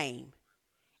their name,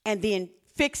 and then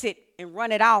fix it and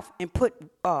run it off and put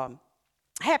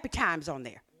happy times on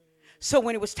there. So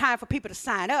when it was time for people to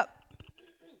sign up,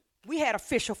 we had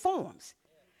official forms.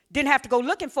 Didn't have to go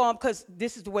looking for them because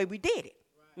this is the way we did it.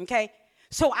 Okay?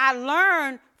 So I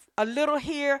learned a little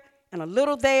here and a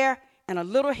little there and a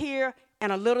little here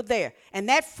and a little there. And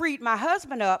that freed my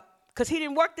husband up because he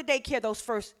didn't work the daycare those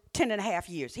first 10 and a half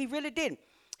years. He really didn't.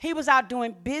 He was out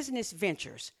doing business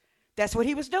ventures. That's what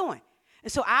he was doing.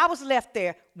 And so I was left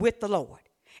there with the Lord.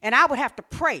 And I would have to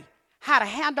pray how to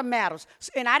handle matters.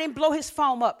 And I didn't blow his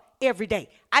phone up every day.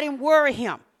 I didn't worry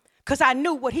him because I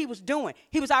knew what he was doing.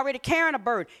 He was already carrying a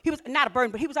burden. He was not a burden,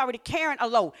 but he was already carrying a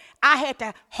load. I had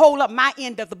to hold up my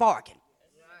end of the bargain.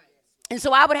 And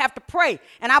so I would have to pray,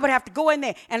 and I would have to go in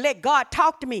there and let God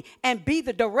talk to me and be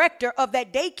the director of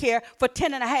that daycare for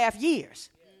 10 and a half years.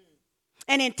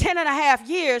 And in 10 and a half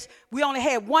years, we only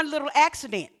had one little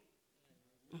accident.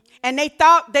 And they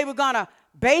thought they were going to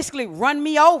basically run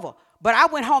me over. But I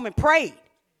went home and prayed.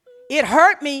 It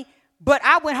hurt me, but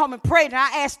I went home and prayed, and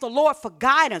I asked the Lord for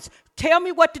guidance. Tell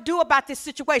me what to do about this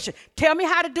situation. Tell me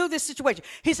how to do this situation.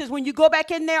 He says, when you go back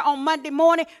in there on Monday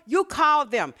morning, you call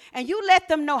them, and you let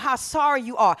them know how sorry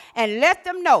you are, and let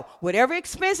them know whatever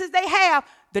expenses they have,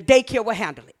 the daycare will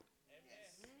handle it.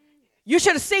 You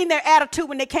should have seen their attitude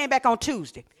when they came back on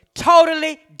Tuesday.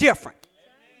 Totally different.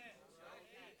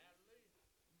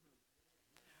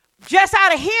 Just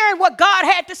out of hearing what God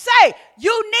had to say.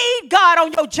 You need God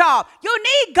on your job. You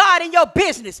need God in your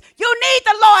business. You need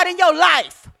the Lord in your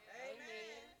life.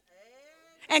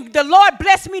 Amen. And the Lord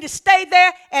blessed me to stay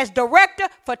there as director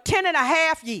for 10 and a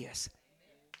half years.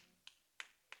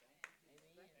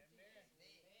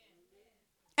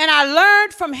 And I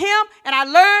learned from him, and I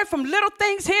learned from little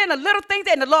things here and the little things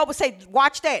there. And the Lord would say,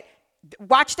 watch that,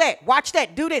 watch that, watch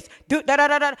that, do this, do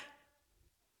da-da-da-da.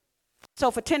 So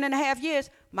for 10 and a half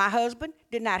years, my husband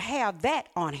did not have that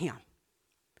on him.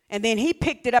 And then he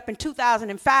picked it up in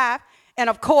 2005. And,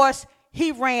 of course,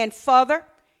 he ran further.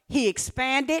 He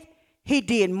expanded. He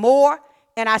did more.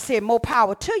 And I said, more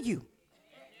power to you.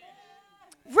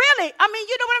 Really? I mean,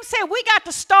 you know what I'm saying? We got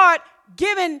to start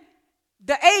giving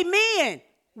the amen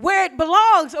where it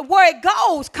belongs or where it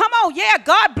goes. Come on. Yeah,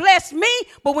 God blessed me.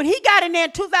 But when he got in there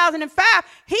in 2005,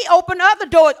 he opened other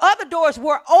doors. Other doors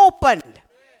were opened.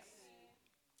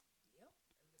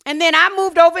 And then I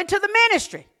moved over into the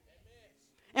ministry.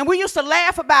 And we used to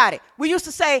laugh about it. We used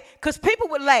to say, because people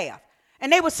would laugh.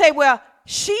 And they would say, well,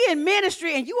 she in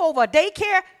ministry and you over a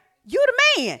daycare, you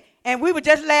the man. And we would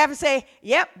just laugh and say,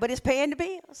 yep, but it's paying the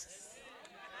bills.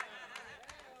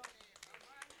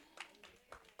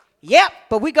 Yep,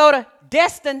 but we go to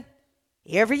Destin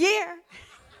every year.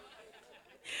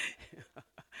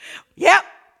 Yep,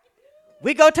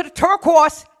 we go to the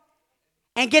Turquoise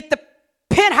and get the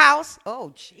penthouse.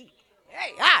 Oh, gee.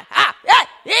 Hey,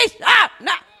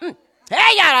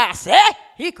 I say,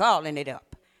 he calling it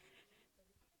up.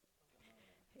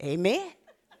 Amen.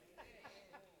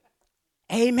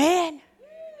 Amen.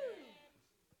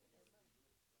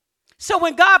 So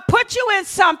when God puts you in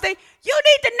something, you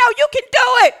need to know you can do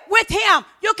it with him.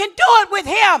 You can do it with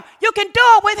him. You can do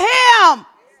it with him.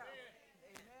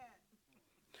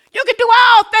 You can do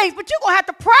all things, but you're going to have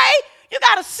to pray. You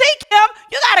got to seek him.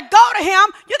 You got to go to him.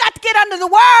 You got to get under the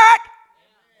word.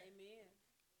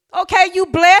 Okay, you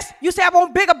blessed. You say, I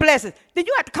want bigger blessings. Then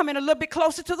you have to come in a little bit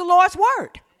closer to the Lord's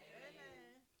word.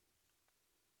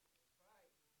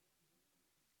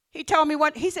 He told me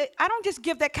what, he said, I don't just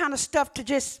give that kind of stuff to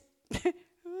just,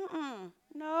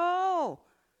 no.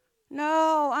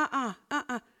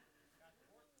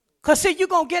 Because see, you're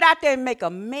going to get out there and make a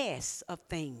mess of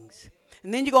things.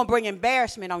 And then you're going to bring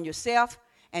embarrassment on yourself.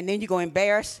 And then you're going to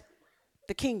embarrass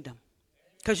the kingdom.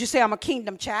 Because you say, I'm a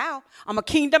kingdom child. I'm a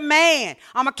kingdom man.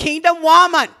 I'm a kingdom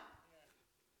woman.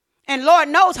 And Lord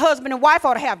knows husband and wife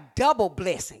ought to have double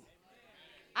blessing.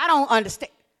 I don't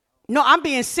understand. No, I'm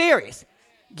being serious.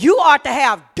 You ought to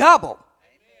have double.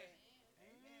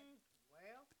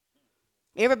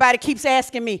 Everybody keeps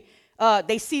asking me.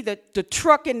 They see the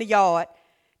truck in the yard.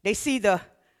 They see the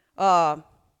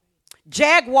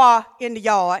Jaguar in the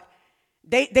yard.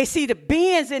 They see the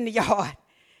Benz in the yard.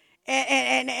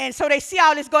 And so they see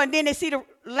all this going. Then they see the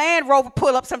Land Rover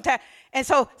pull up sometime. And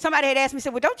so somebody had asked me,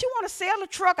 said, well, don't you want to sell a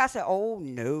truck? I said, oh,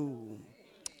 no.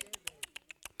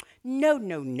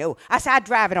 No. I said, I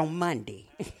drive it on Monday.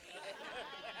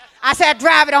 I said, I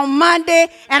drive it on Monday,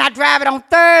 and I drive it on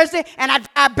Thursday, and I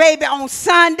drive baby on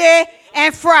Sunday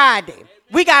and Friday.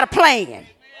 We got a plan.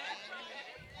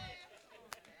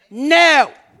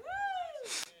 No.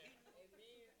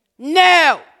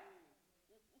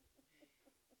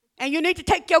 And you need to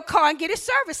take your car and get it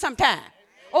serviced sometime.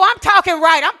 Oh, I'm talking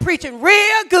right. I'm preaching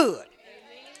real good.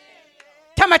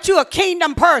 Talking about you a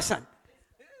kingdom person.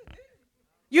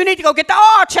 You need to go get the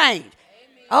oil changed.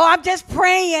 Oh, I'm just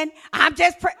praying.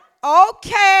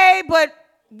 Okay, but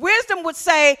wisdom would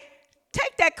say,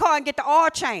 take that car and get the oil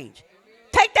changed.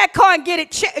 Take that car and get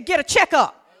a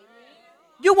checkup.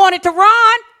 You want it to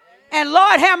run? And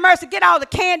Lord have mercy, get all the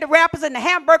candy wrappers and the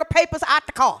hamburger papers out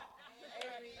the car.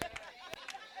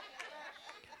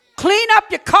 Clean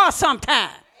up your car sometime.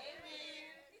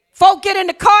 Folk get in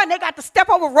the car and they got to step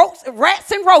over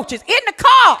rats and roaches. In the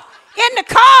car.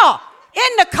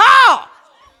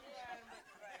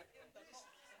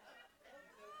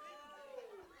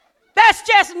 That's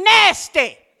just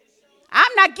nasty.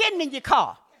 I'm not getting in your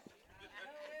car.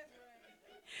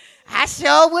 I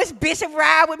sure wish Bishop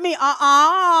ride with me.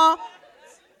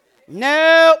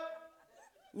 Nope.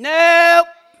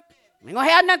 Ain't gonna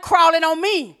have nothing crawling on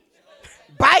me.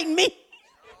 Biting me.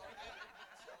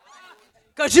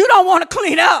 Because you don't want to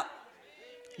clean up.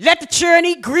 Let the children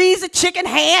eat greasy chicken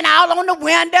hand out on the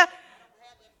window.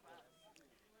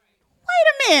 Wait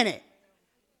a minute.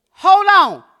 Hold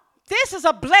on. This is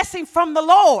a blessing from the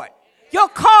Lord. Your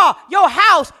car, your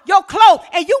house, your clothes,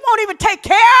 and you won't even take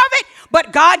care of it.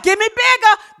 But God give me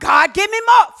bigger. God give me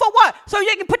more. For what? So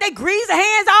you can put their greasy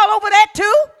hands all over that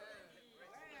too?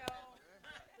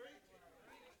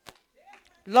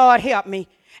 Lord help me.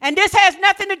 And this has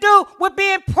nothing to do with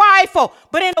being prideful,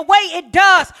 but in a way it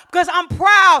does, because I'm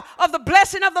proud of the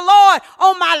blessing of the Lord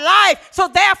on my life. So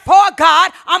therefore,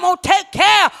 God, I'm going to take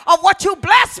care of what you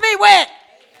bless me with.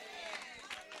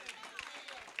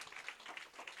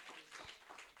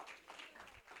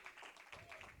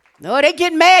 No, they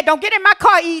get mad. Don't get in my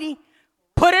car eating.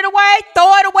 Put it away,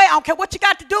 throw it away. I don't care what you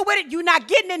got to do with it. You're not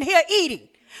getting in here eating.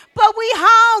 But we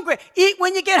hungry. Eat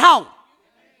when you get home.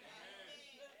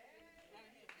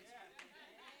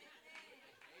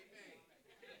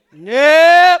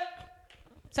 Nope.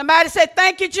 Somebody say,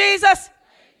 thank you, Jesus.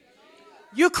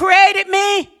 You created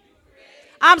me.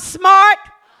 I'm smart.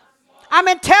 I'm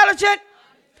intelligent.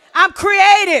 I'm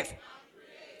creative.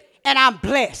 And I'm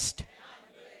blessed.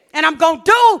 And I'm going to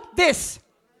do this.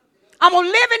 I'm going to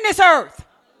live in this earth.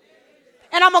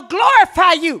 And I'm going to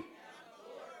glorify you.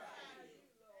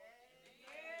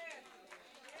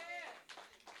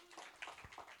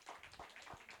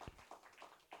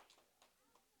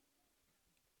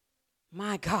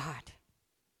 My God.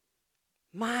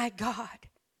 My God.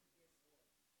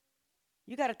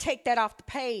 You got to take that off the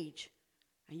page.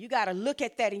 And you got to look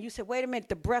at that and you say, wait a minute,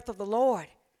 the breath of the Lord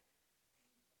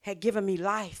had given me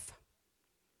life.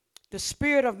 The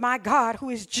Spirit of my God, who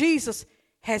is Jesus,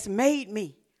 has made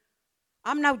me.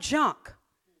 I'm no junk.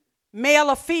 Male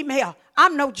or female,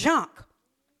 I'm no junk.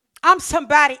 I'm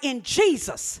somebody in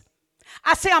Jesus.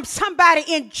 I say I'm somebody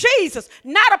in Jesus,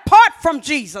 not apart from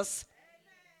Jesus.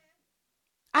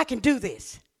 I can do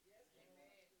this.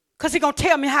 Because he's going to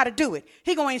tell me how to do it.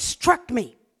 He's going to instruct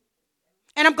me.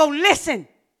 And I'm going to listen.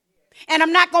 And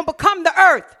I'm not going to become the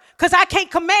earth. Because I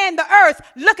can't command the earth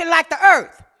looking like the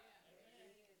earth.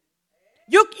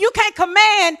 You can't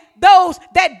command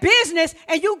that business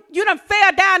and you done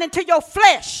fell down into your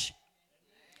flesh.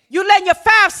 You letting your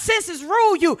five senses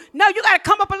rule you. No, you got to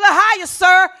come up a little higher,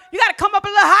 sir. You got to come up a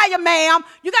little higher, ma'am.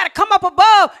 You got to come up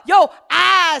above your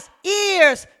eyes,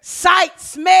 ears, sight,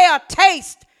 smell,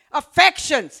 taste,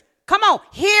 affections. Come on,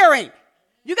 hearing.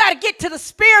 You got to get to the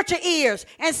spiritual ears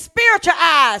and spiritual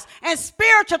eyes and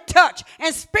spiritual touch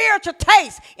and spiritual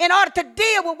taste in order to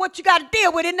deal with what you got to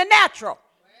deal with in the natural.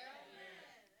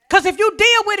 Because if you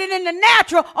deal with it in the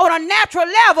natural, on a natural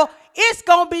level, it's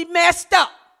going to be messed up.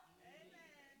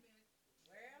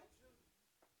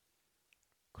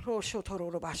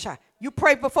 You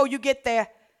pray before you get there.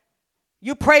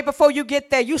 You pray before you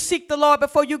get there. You seek the Lord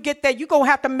before you get there. You're going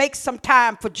to have to make some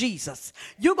time for Jesus.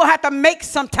 You're going to have to make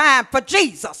some time for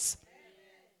Jesus.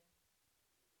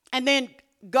 And then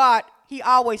God, he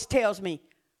always tells me,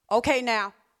 okay,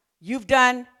 now, you've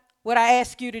done what I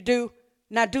asked you to do.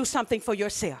 Now do something for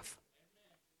yourself.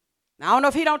 Now, I don't know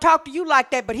if he don't talk to you like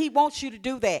that, but he wants you to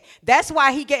do that. That's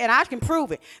why and I can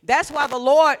prove it. That's why the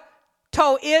Lord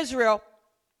told Israel,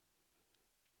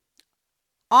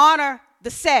 honor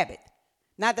the Sabbath.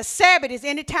 Now, the Sabbath is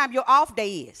any time your off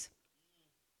day is.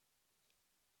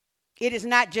 It's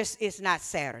not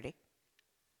Saturday.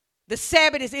 The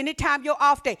Sabbath is any time your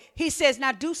off day. He says,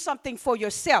 now do something for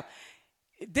yourself.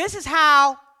 This is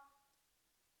how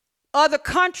other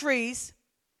countries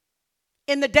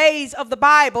in the days of the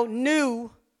Bible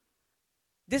knew.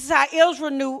 This is how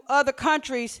Israel knew other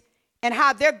countries and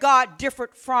how their God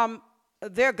differed from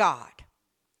their God.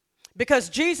 Because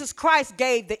Jesus Christ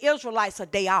gave the Israelites a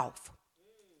day off.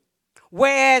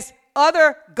 Whereas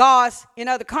other gods in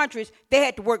other countries, they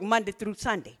had to work Monday through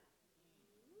Sunday.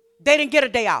 They didn't get a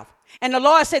day off. And the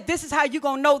Lord said, this is how you're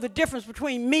going to know the difference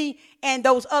between me and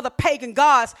those other pagan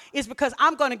gods, is because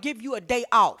I'm going to give you a day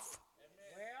off.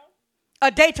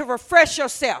 A day to refresh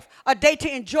yourself. A day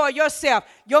to enjoy yourself.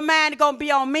 Your mind is going to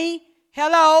be on me.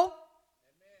 Hello?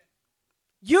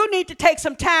 You need to take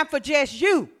some time for just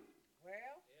you.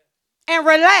 And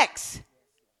relax.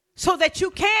 So that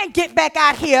you can get back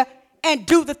out here and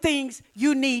do the things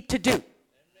you need to do.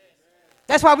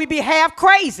 That's why we be half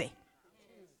crazy.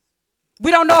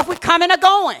 We don't know if we're coming or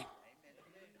going.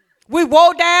 We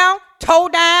woe down, toe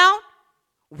down,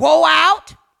 woe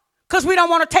out, because we don't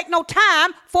want to take no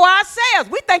time for ourselves.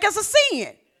 We think it's a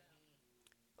sin.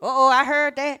 Uh-oh, I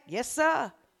heard that. Yes,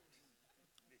 sir.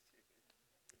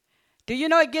 Do you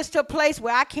know it gets to a place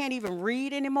where I can't even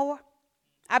read anymore?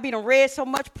 I've been read so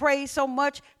much, prayed so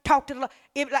much, talked to the Lord.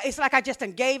 It's like I just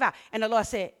done gave out. And the Lord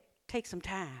said, take some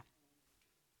time.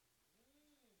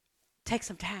 Take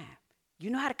some time. You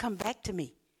know how to come back to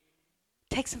me.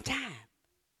 Take some time.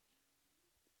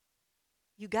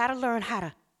 You got to learn how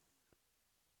to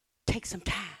take some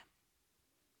time.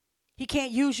 He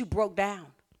can't use you broke down.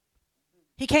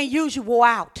 He can't use you wore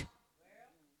out.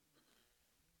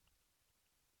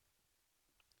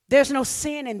 There's no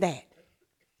sin in that.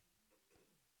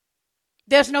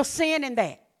 There's no sin in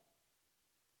that.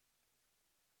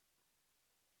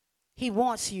 He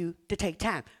wants you to take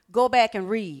time. Go back and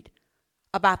read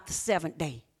about the seventh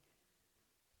day.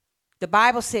 The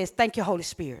Bible says, thank you, Holy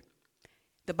Spirit.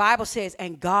 The Bible says,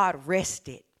 and God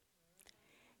rested.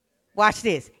 Watch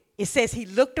this. It says he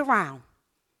looked around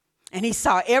and he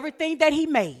saw everything that he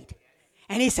made.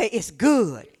 And he said, it's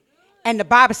good. And the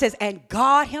Bible says, and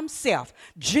God himself,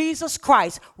 Jesus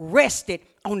Christ, rested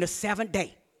on the seventh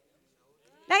day.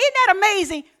 Now, isn't that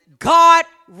amazing? God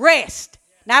rest.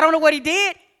 Now, I don't know what he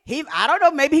did. I don't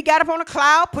know. Maybe he got up on a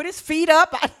cloud, put his feet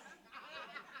up.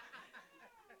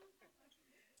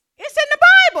 It's in the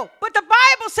Bible. But the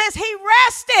Bible says he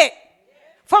rested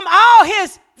from all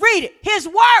his, read it, his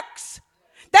works.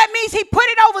 That means he put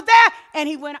it over there and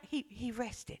he went, he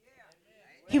rested.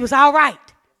 He was all right.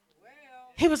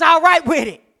 He was all right with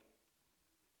it.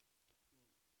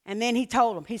 And then he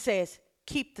told him, he says,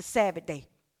 keep the Sabbath day.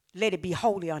 Let it be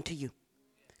holy unto you.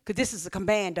 Because this is the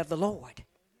command of the Lord.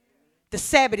 The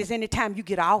Sabbath is any time you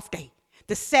get an off day.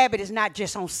 The Sabbath is not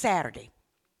just on Saturday.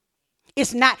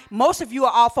 It's not. Most of you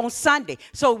are off on Sunday.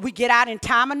 So we get out in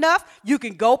time enough. You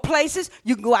can go places.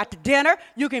 You can go out to dinner.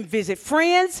 You can visit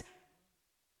friends.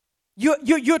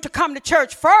 You're to come to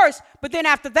church first. But then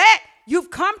after that, you've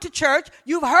come to church.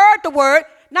 You've heard the word.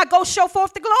 Now go show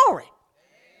forth the glory.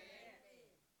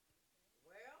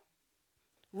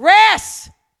 Rest.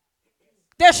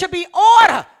 There should be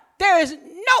order. There is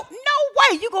no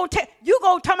way you're going to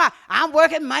talk about, I'm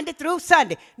working Monday through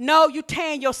Sunday. No, you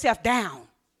tearing yourself down.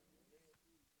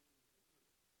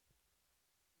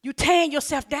 You tearing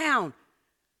yourself down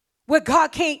where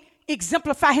God can't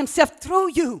exemplify himself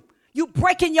through you. You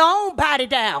breaking your own body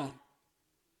down.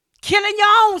 Killing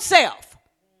your own self.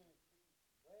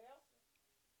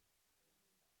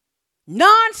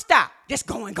 Non-stop. Just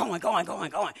going.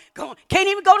 Can't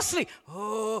even go to sleep.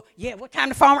 Oh, yeah, what time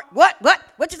the farmer? What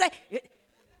you say?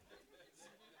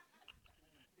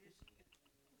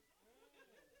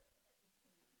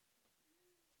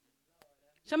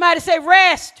 Somebody say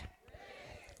rest.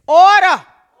 Order.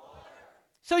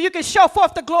 So you can show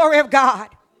forth the glory of God.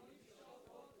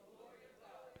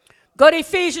 Go to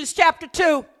Ephesians chapter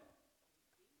 2.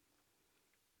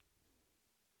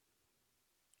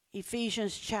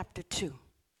 Ephesians chapter 2.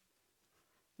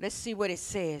 Let's see what it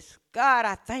says. God,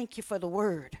 I thank you for the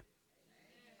word.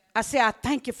 I say, I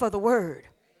thank you for the word.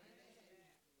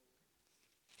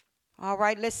 All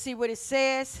right, let's see what it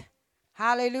says.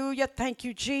 Hallelujah. Thank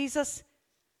you, Jesus.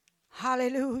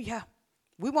 Hallelujah.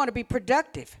 We want to be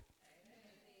productive.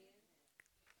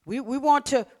 We want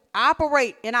to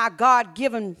operate in our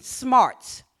God-given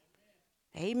smarts.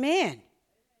 Amen.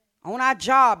 On our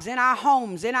jobs, in our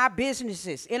homes, in our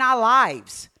businesses, in our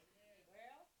lives.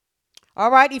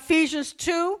 All right, Ephesians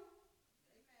 2,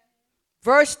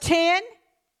 verse 10.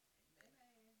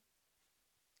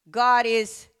 God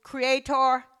is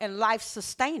creator and life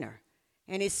sustainer.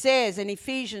 And it says in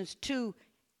Ephesians 2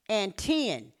 and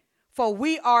 10, for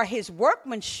we are his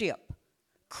workmanship,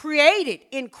 created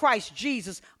in Christ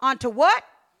Jesus unto what?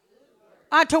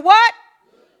 Unto what?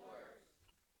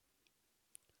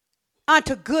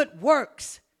 Unto good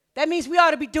works. That means we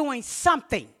ought to be doing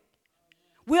something.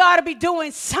 We ought to be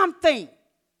doing something.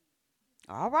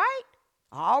 All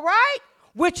right.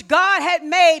 Which God had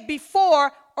made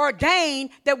before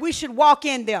ordained that we should walk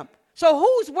in them. So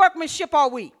whose workmanship are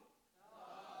we?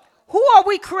 Who are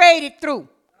we created through?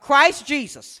 Christ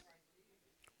Jesus.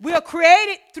 We are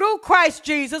created through Christ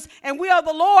Jesus, and we are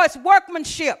the Lord's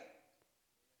workmanship.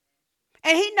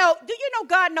 And do you know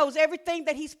God knows everything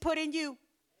that he's put in you?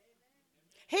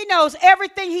 He knows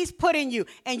everything he's put in you,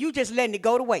 and you just letting it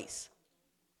go to waste.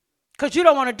 Because you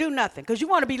don't want to do nothing, because you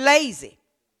want to be lazy.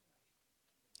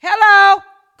 Hello?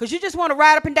 Because you just want to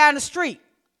ride up and down the street.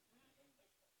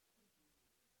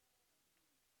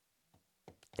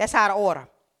 That's how to order.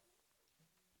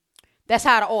 That's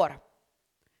how to order.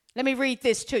 Let me read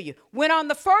this to you. When on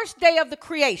the first day of the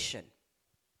creation,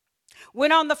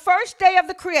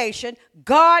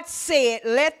 God said,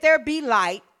 let there be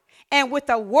light, and with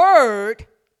a word,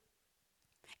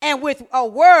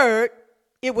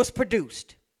 it was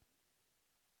produced.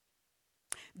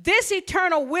 This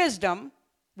eternal wisdom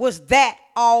was that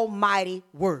almighty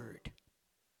word.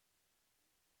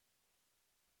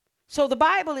 So the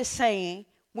Bible is saying,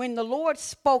 when the Lord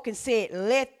spoke and said,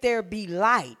 let there be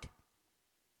light,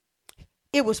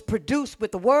 it was produced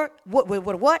with the word. With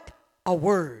what? A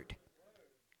word.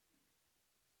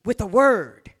 With a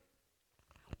word.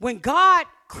 When God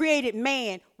created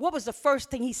man, what was the first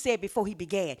thing he said before he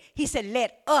began? He said,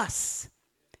 let us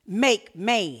make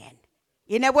man.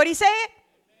 Isn't that what he said?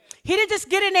 He didn't just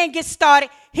get in there and get started.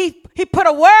 He put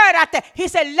a word out there. He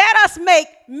said, let us make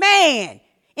man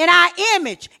in our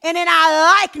image and in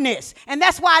our likeness. And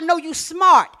that's why I know you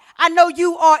smart. I know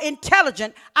you are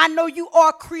intelligent. I know you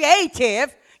are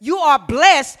creative. You are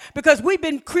blessed because we've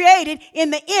been created in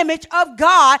the image of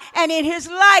God and in his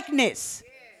likeness.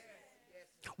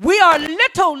 We are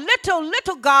little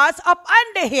gods up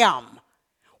under him.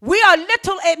 We are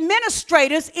little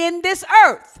administrators in this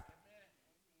earth.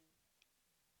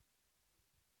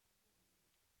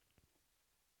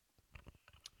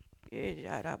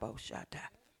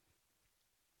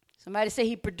 Somebody say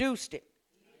he produced it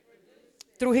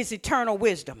through his eternal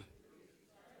wisdom.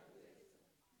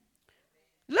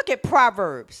 Look at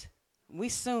Proverbs. I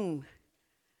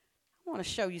want to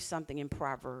show you something in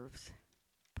Proverbs.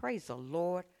 Praise the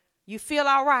Lord. You feel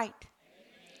all right?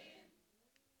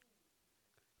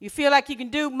 You feel like you can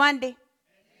do Monday?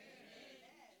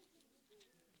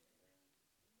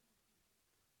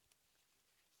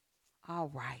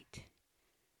 All right.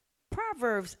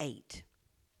 Proverbs 8.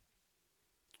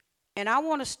 And I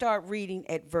want to start reading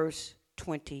at verse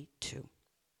 22.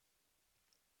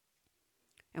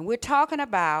 And we're talking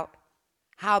about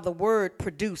how the word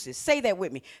produces. Say that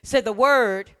with me. Say the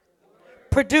word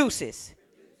produces.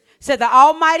 Say the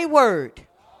almighty word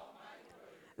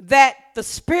that the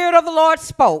Spirit of the Lord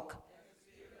spoke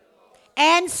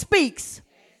and speaks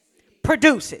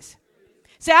produces.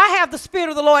 Say, I have the Spirit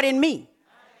of the Lord in me.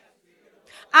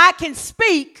 I can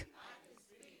speak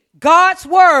God's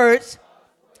words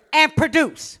and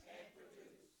produce.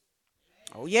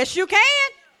 Oh, yes, you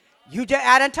can.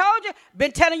 I done told you,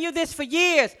 been telling you this for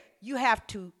years. You have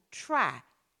to try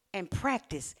and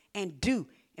practice and do.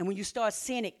 And when you start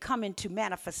seeing it come into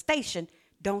manifestation,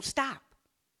 don't stop.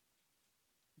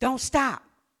 Don't stop.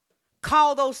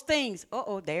 Call those things.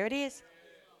 There it is.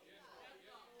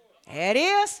 There it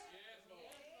is.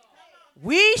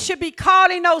 We should be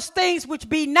calling those things which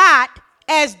be not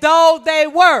as though they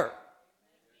were.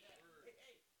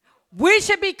 We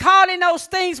should be calling those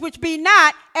things which be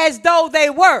not as though they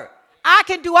were. I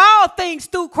can do all things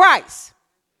through Christ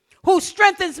who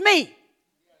strengthens me.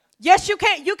 Yes, you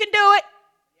can. You can do it.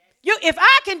 If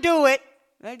I can do it,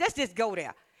 let's just go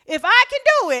there. If I can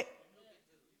do it,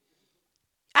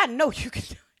 I know you can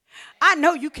do it. I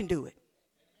know you can do it.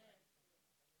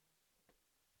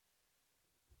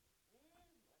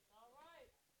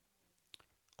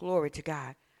 Glory to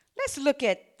God. Let's look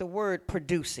at the word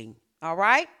producing, all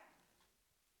right?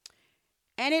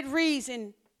 And it reads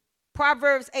in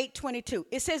Proverbs 8:22.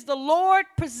 It says, the Lord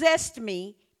possessed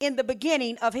me in the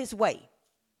beginning of his way.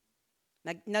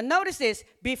 Now notice this,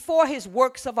 before his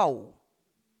works of old.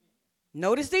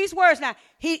 Notice these words now.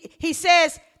 He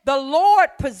says, the Lord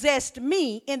possessed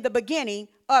me in the beginning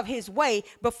of his way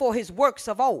before his works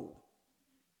of old.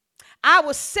 I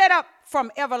was set up from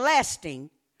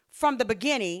everlasting, from the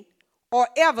beginning, or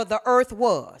ever the earth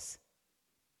was.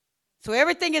 So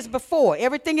everything is before.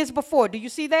 Everything is before. Do you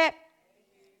see that?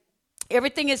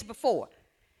 Everything is before.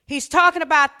 He's talking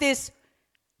about this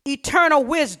eternal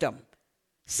wisdom.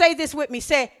 Say this with me.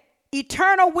 Say,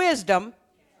 eternal wisdom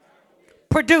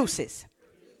produces.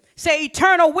 Say,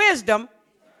 eternal wisdom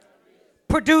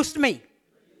produced me.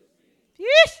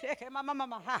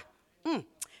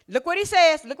 Look what he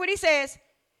says. Look what he says.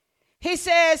 He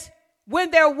says,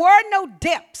 when there were no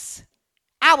depths,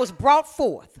 I was brought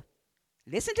forth.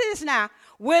 Listen to this now.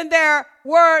 When there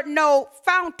were no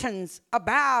fountains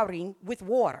abounding with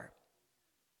water.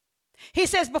 He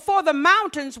says, before the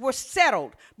mountains were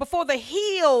settled, before the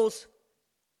hills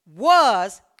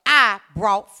was, I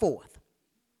brought forth.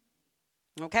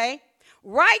 Okay?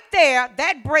 Right there,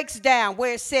 that breaks down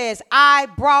where it says, I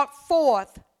brought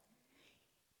forth.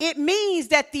 It means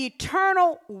that the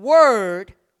eternal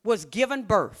word was given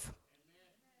birth.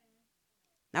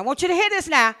 Now, I want you to hear this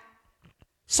now.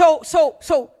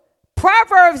 So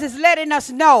Proverbs is letting us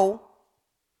know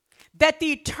that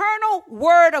the eternal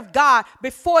word of God,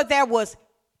 before there was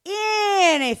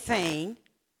anything,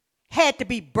 had to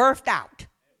be birthed out.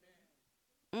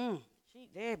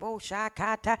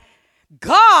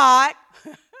 God,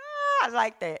 I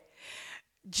like that.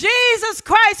 Jesus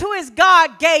Christ, who is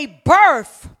God, gave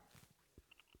birth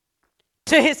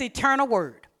to his eternal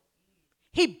word.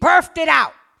 He birthed it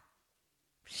out.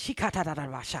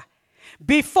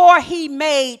 Before he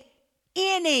made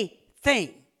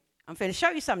anything. I'm finna show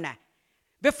you something now.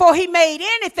 Before he made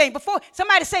anything, before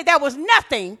somebody say there was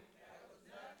nothing,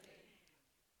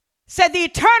 said the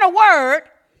eternal word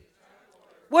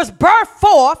was birthed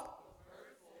forth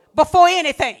before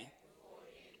anything.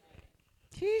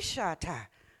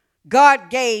 God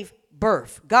gave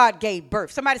birth. God gave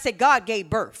birth. Somebody say God gave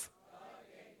birth.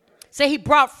 Say he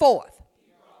brought forth.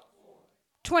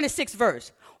 26th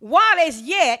verse. While as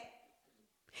yet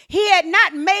he had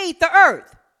not made the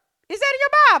earth. Is that in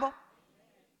your Bible?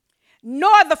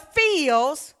 Nor the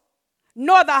fields,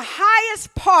 nor the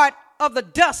highest part of the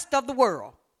dust of the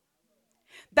world.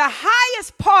 The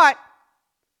highest part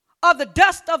of the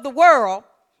dust of the world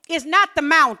is not the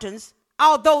mountains,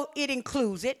 although it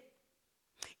includes it.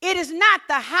 It is not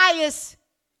the highest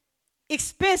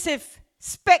expensive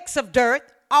specks of dirt,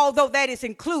 although that is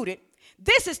included.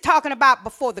 This is talking about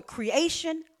before the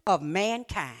creation of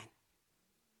mankind.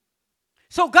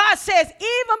 So God says,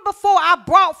 even before I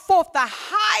brought forth the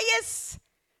highest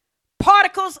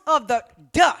particles of the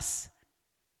dust,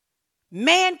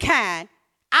 mankind,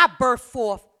 I birthed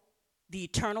forth the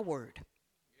eternal word.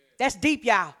 That's deep,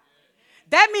 y'all.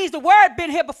 That means the word been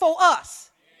here before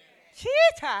us. She's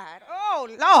tired. Oh,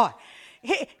 Lord.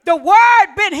 The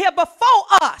word been here before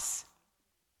us.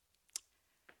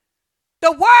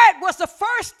 The word was the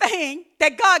first thing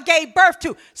that God gave birth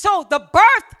to. So the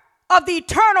birth of the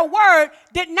eternal word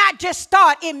did not just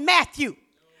start in Matthew.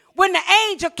 When the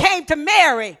angel came to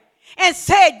Mary and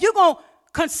said, you're going to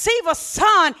conceive a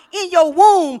son in your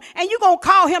womb and you're going to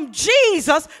call him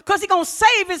Jesus because he's going to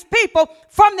save his people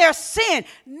from their sin.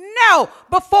 No,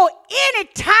 before any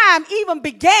time even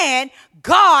began,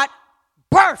 God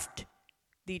birthed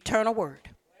the eternal word.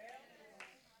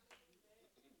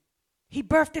 He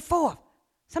birthed it forth.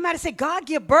 Somebody say, God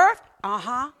give birth?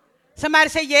 Somebody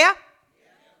say, yeah.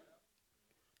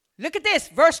 Look at this,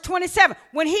 verse 27.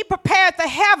 When he prepared the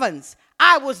heavens,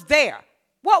 I was there.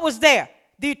 What was there?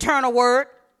 The eternal word.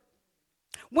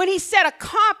 When he set a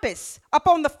compass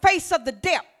upon the face of the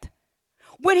depth.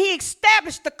 When he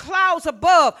established the clouds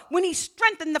above. When he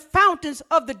strengthened the fountains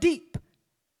of the deep.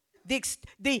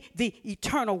 The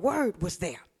eternal word was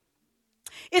there.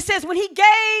 It says when he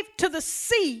gave to the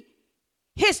sea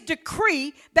his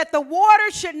decree that the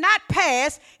water should not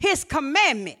pass his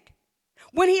commandment,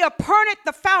 when he appointed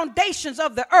the foundations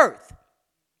of the earth,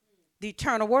 the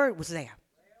eternal word was there.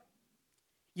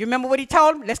 You remember what he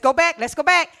told him? Let's go back.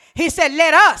 He said,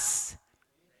 let us,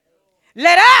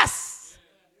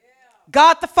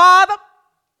 God the Father,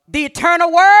 the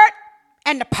eternal word,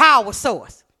 and the power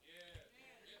source.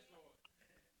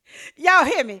 Y'all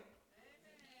hear me?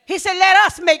 He said, let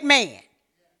us make man.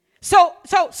 So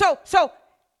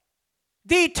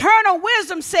the eternal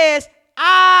wisdom says,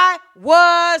 I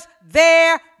was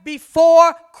there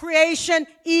before creation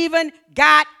even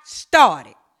got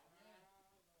started.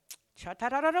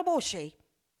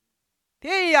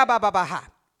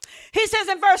 He says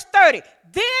in verse 30,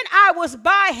 then I was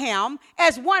by him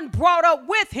as one brought up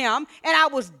with him, and I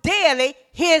was daily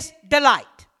his delight.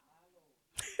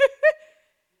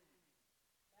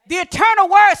 The eternal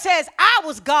word says, I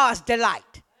was God's delight.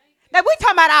 Now, we're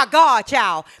talking about our God,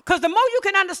 y'all, because the more you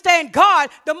can understand God,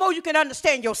 the more you can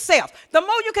understand yourself. The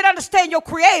more you can understand your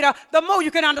creator, the more you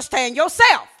can understand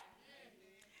yourself.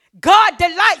 God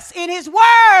delights in his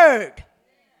word.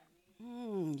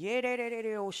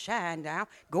 Shine down.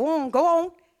 Go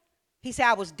on. He said,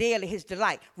 I was daily his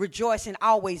delight, rejoicing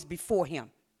always before him.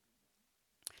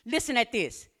 Listen at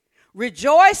this.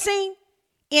 Rejoicing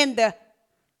in the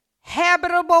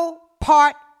habitable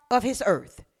part of his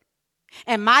earth.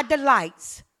 And my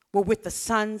delights were with the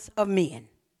sons of men.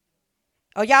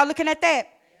 Are y'all looking at that?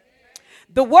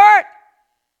 The word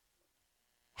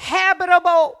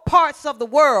habitable parts of the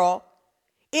world,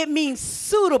 it means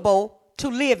suitable to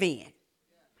live in.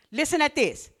 Listen at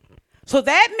this. So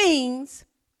that means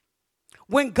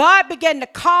when God began to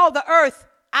call the earth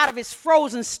out of its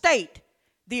frozen state,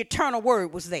 the eternal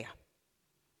word was there.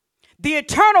 The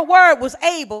eternal word was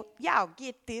able, y'all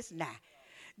get this now.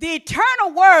 The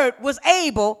eternal word was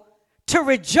able to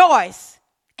rejoice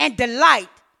and delight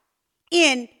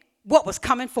in what was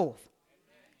coming forth.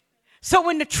 So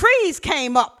when the trees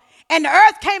came up and the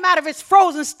earth came out of its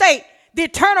frozen state, the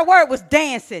eternal word was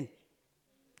dancing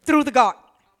through the garden.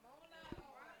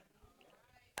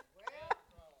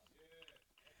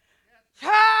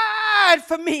 Shine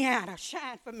for me, Anna,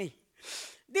 shine for me.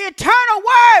 The eternal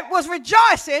word was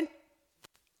rejoicing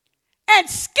and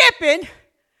skipping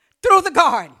through the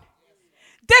garden.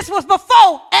 This was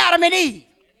before Adam and Eve.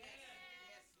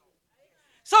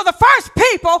 So the first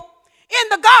people in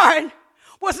the garden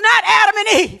was not Adam and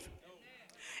Eve.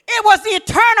 It was the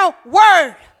eternal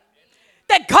word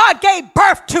that God gave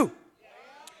birth to.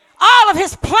 All of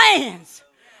his plans,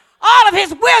 all of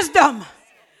his wisdom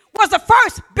was the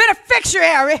first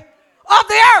beneficiary of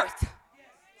the earth.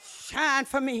 Shine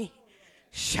for me.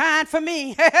 Shine for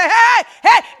me. Hey,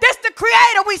 this is the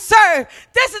creator we serve.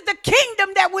 This is the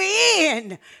kingdom that we're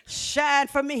in. Shine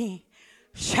for me.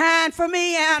 Shine for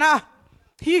me, Anna.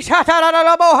 He said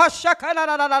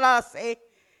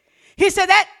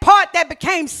that part that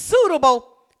became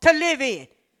suitable to live in.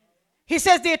 He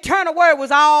says the eternal word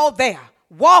was all there.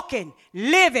 Walking,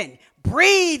 living,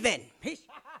 breathing,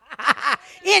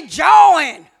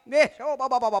 enjoying. He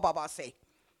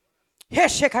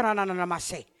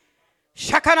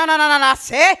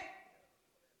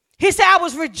said, I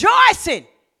was rejoicing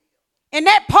in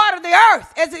that part of the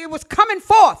earth as it was coming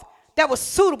forth that was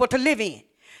suitable to live in.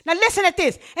 Now listen at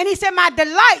this. And he said, my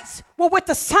delights were with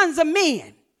the sons of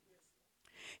men.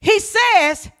 He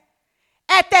says,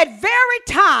 at that very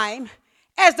time,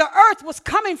 as the earth was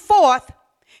coming forth,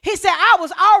 he said, I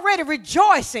was already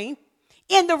rejoicing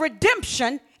in the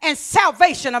redemption and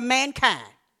salvation of mankind.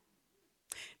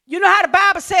 You know how the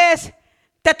Bible says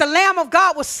that the Lamb of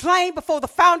God was slain before the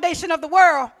foundation of the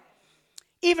world?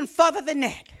 Even further than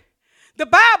that. The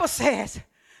Bible says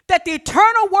that the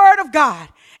eternal word of God,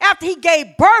 after he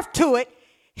gave birth to it,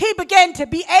 he began to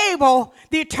be able,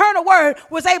 the eternal word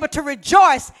was able to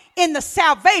rejoice in the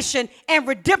salvation and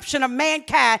redemption of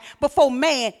mankind before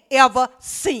man ever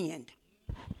sinned.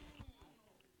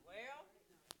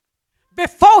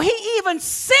 Before he even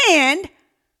sinned,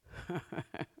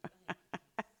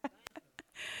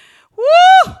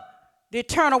 woo, the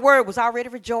eternal word was already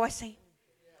rejoicing,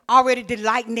 already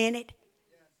delighting in it.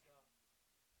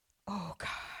 Oh, God.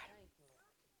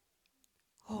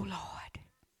 Oh, Lord.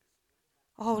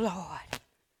 Oh, Lord.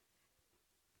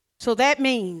 So that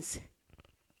means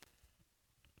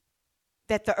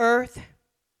that the earth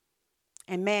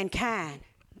and mankind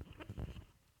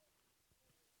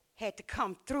had to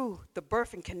come through the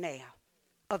birthing canal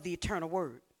of the eternal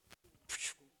word.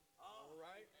 All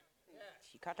right.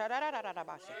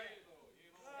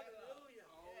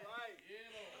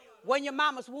 When your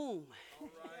mama's womb.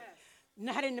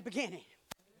 Not in the beginning.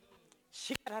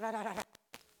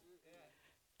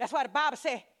 That's why the Bible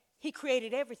said he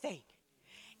created everything.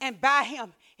 And by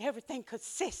him, everything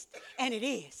consists, and it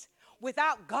is.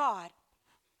 Without God,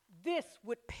 this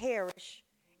would perish,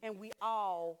 and we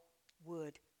all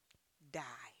would die.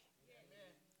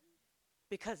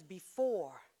 Because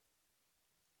before,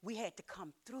 we had to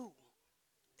come through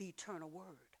the eternal word.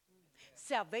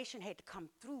 Salvation had to come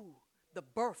through the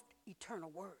birthed eternal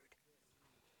word.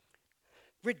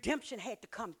 Redemption had to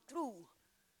come through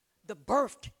the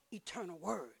birthed eternal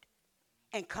word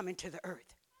and come into the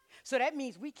earth. So that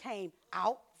means we came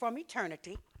out from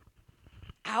eternity,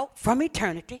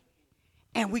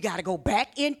 and we got to go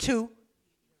back into.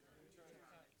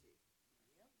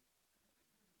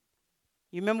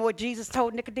 You remember what Jesus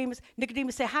told Nicodemus?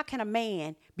 Nicodemus said, how can a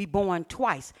man be born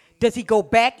twice? Does he go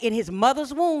back in his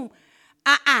mother's womb?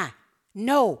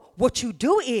 No. What you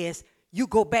do is you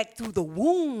go back through the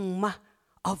womb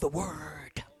of the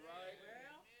word.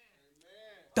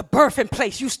 The birthing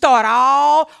place. You start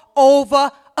all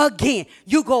over again.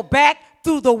 You go back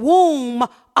through the womb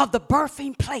of the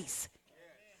birthing place.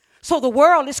 So the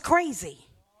world is crazy.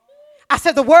 I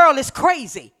said the world is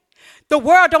crazy. The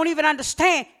world don't even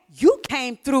understand. You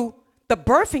came through the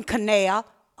birthing canal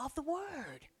of the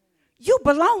word. You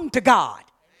belong to God.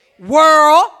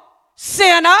 World,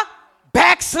 sinner,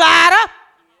 backslider.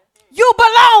 You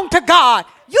belong to God.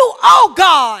 You owe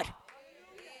God.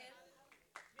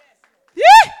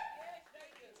 Yeah.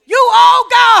 You owe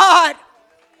God.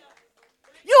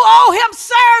 You owe him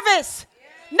service.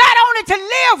 Not only to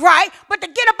live right, but to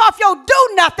get up off your do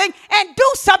nothing and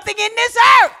do something in this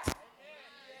earth.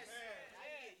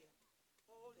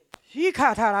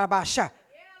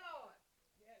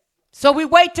 So we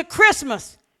wait to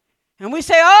Christmas and we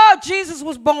say, oh, Jesus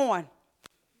was born.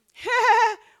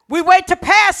 We wait to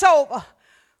Passover,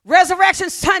 Resurrection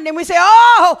Sunday, and we say,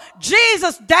 oh,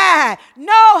 Jesus died.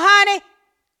 No, honey.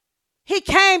 He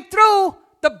came through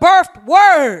the birthed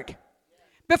word.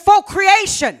 Before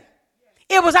creation,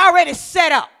 it was already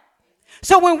set up.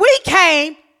 So when we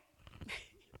came,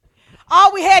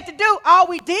 all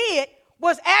we did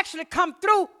was actually come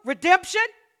through redemption,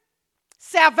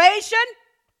 salvation.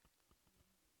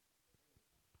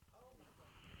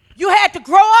 You had to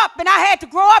grow up, and I had to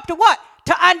grow up to what?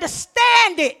 To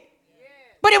understand it.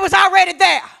 But it was already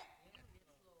there.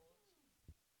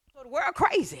 So the world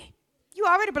crazy. You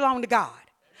already belong to God.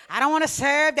 I don't want to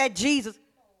serve that Jesus.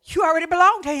 You already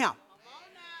belong to him.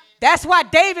 That's why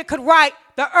David could write,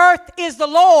 the earth is the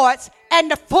Lord's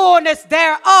and the fullness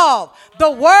thereof,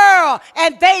 the world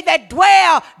and they that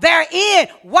dwell therein.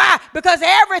 Why? Because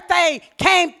everything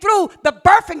came through the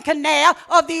birthing canal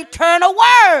of the eternal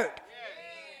word.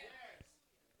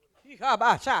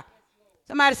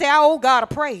 Somebody say, I owe God a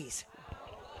praise.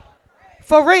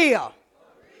 For real.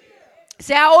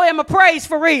 Say, I owe him a praise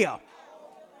for real.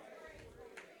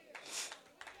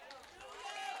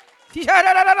 Say,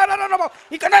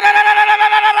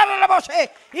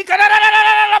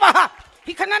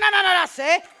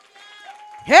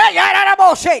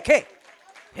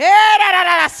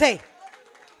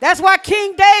 that's why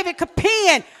King David could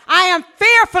pen, I am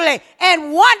fearfully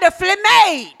and wonderfully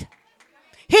made.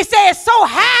 He said it's so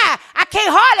high, I can't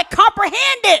hardly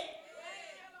comprehend it.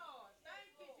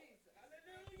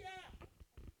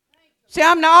 See,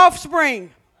 I'm the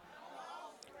offspring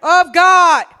of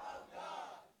God.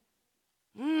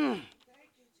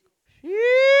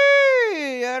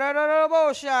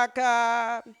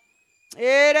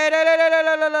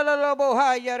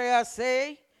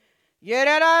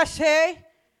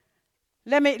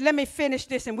 Let me finish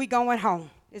this and we going home.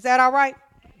 Is that all right?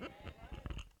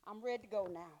 I'm ready to go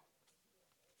now.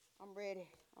 I'm ready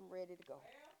to go.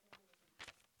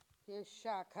 Here's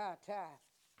Shakata.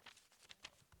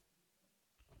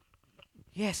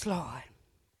 Yes, Lord.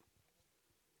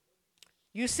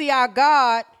 You see, our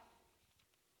God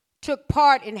took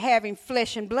part in having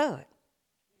flesh and blood.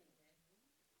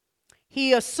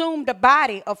 He assumed a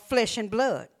body of flesh and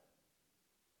blood.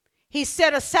 He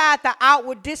set aside the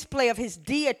outward display of his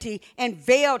deity and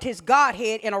veiled his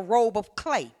Godhead in a robe of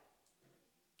clay.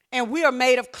 And we are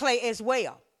made of clay as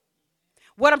well.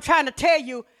 What I'm trying to tell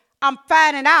you, I'm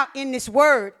finding out in this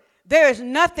word, there is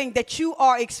nothing that you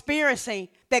are experiencing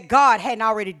that God hadn't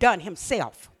already done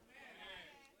himself.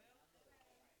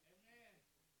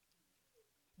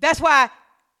 That's why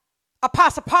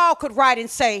Apostle Paul could write and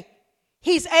say,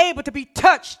 he's able to be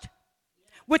touched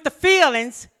with the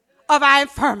feelings of our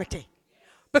infirmity.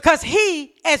 Because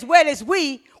he, as well as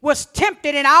we, was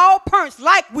tempted in all points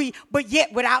like we, but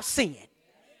yet without sin.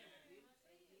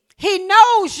 He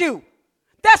knows you.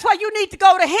 That's why you need to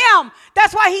go to him.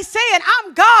 That's why he's saying,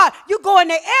 I'm God. You going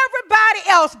to everybody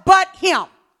else but him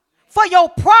for your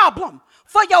problem,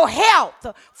 for your health,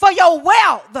 for your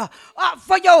wealth,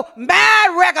 for your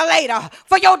mind regulator,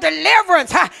 for your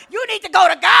deliverance. You need to go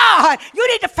to God. You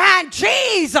need to find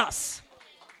Jesus.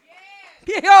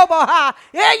 See,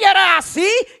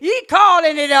 he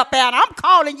calling it up, and I'm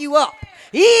calling you up.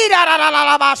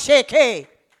 The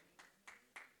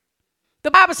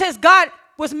Bible says God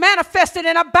was manifested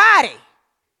in a body.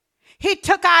 He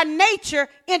took our nature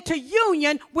into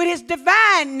union with his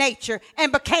divine nature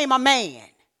and became a man.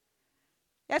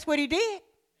 That's what he did.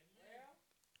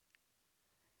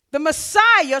 The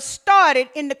Messiah started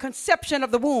in the conception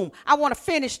of the womb. I want to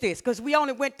finish this because we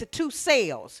only went to 2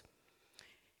 cells.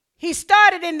 He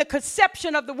started in the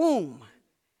conception of the womb.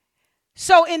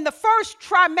 So in the first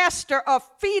trimester of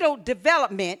fetal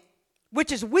development,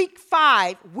 which is week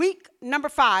number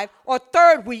 5, or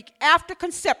 3rd week after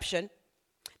conception,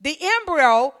 the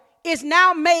embryo is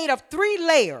now made of 3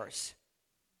 layers.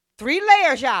 3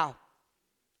 layers, y'all.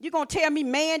 You going to tell me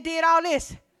man did all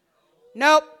this?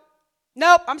 Nope.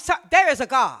 I'm sorry. There is a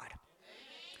God.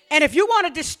 And if you want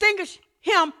to distinguish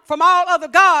him from all other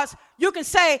gods, you can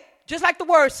say, just like the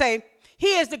words say,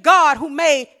 he is the God who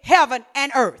made heaven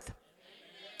and earth.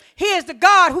 He is the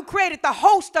God who created the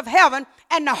host of heaven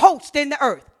and the host in the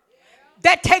earth.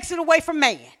 That takes it away from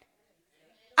man.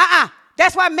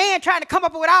 That's why man trying to come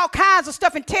up with all kinds of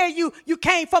stuff and tell you you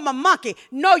came from a monkey.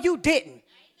 No, you didn't.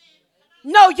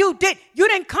 No, you didn't. You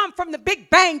didn't come from the Big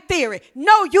Bang Theory.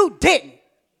 No, you didn't.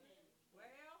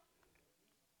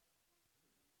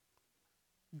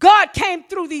 God came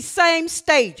through these same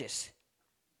stages.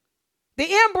 The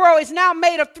embryo is now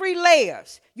made of 3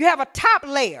 layers. You have a top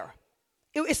layer.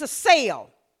 It's a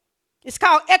cell. It's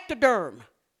called ectoderm.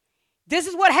 This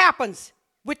is what happens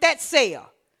with that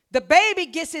cell. The baby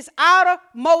gets its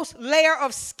outermost layer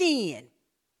of skin.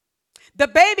 The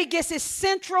baby gets its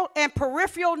central and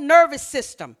peripheral nervous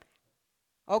system.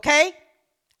 Okay?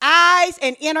 Eyes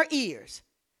and inner ears.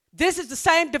 This is the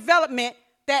same development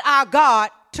that our God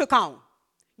took on.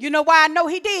 You know why I know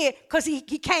he did? Because he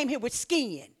came here with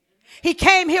skin. He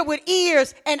came here with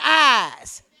ears and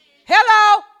eyes.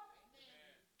 Hello?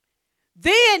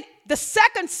 Then the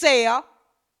second cell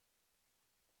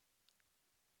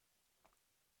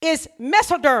is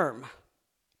mesoderm.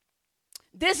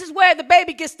 This is where the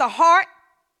baby gets the heart,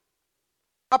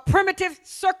 a primitive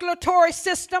circulatory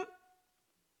system,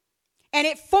 and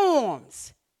it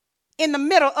forms in the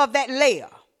middle of that layer.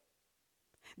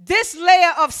 This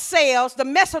layer of cells, the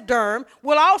mesoderm,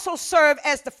 will also serve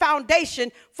as the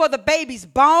foundation for the baby's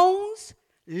bones,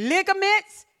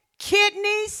 ligaments,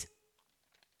 kidneys,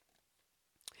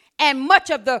 and much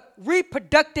of the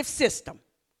reproductive system.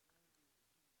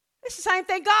 It's the same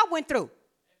thing God went through.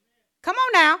 Come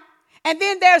on now. And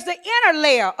then there's the inner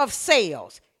layer of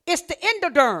cells. It's the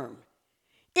endoderm.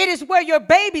 It is where your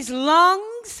baby's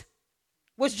lungs.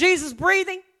 Was Jesus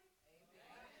breathing?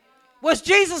 Was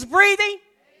Jesus breathing?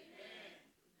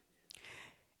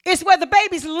 It's where the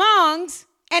baby's lungs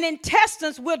and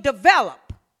intestines will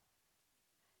develop.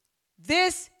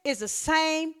 This is the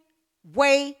same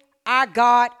way our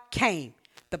God came.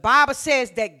 The Bible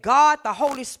says that God, the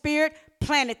Holy Spirit,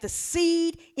 planted the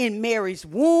seed in Mary's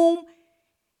womb.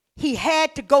 He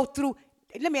had to go through.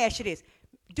 Let me ask you this.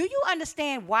 Do you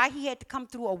understand why he had to come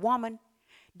through a woman?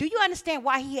 Do you understand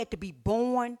why he had to be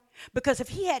born? Because if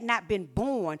he had not been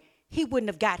born, he wouldn't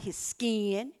have got his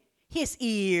skin, his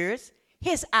ears,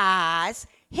 his eyes,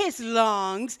 his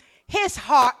lungs, his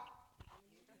heart.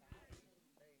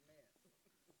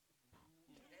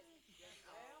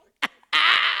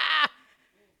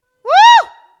 Woo!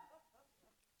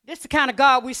 This is the kind of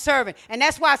God we're serving. And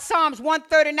that's why Psalms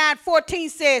 139:14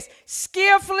 says,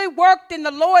 skillfully worked in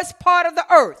the lowest part of the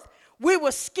earth. We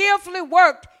were skillfully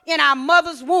worked in our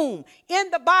mother's womb.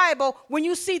 In the Bible, when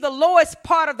you see the lowest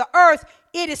part of the earth,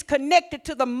 it is connected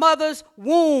to the mother's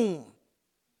womb.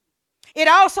 It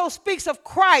also speaks of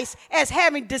Christ as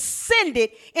having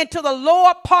descended into the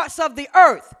lower parts of the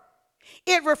earth.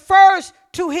 It refers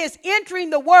to his entering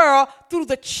the world through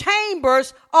the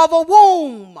chambers of a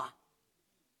womb.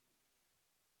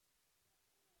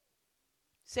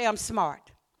 Say, I'm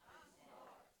smart.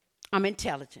 I'm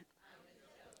intelligent.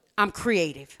 I'm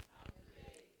creative.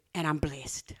 And I'm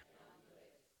blessed.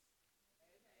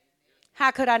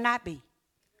 How could I not be?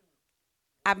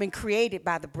 I've been created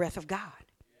by the breath of God.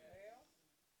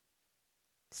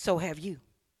 So have you.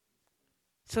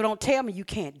 So don't tell me you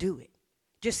can't do it.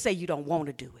 Just say you don't want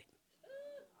to do it.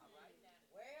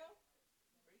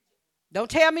 Don't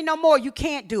tell me no more you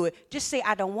can't do it. Just say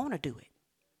I don't want to do it.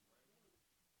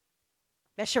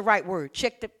 That's your right word.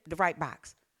 Check the right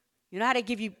box. You know how they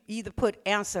give you either put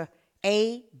answer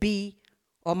A, B,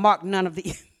 or mark none of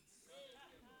the.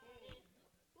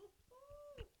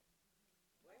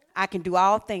 I can do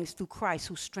all things through Christ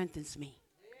who strengthens me.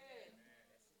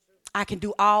 I can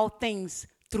do all things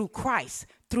through Christ.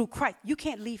 Through Christ. You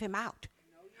can't leave him out.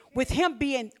 With him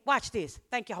being, watch this.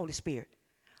 Thank you, Holy Spirit.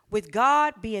 With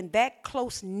God being that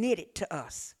close knitted to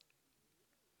us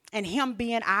and him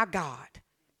being our God,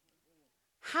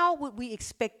 how would we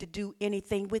expect to do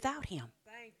anything without him?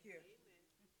 Thank you.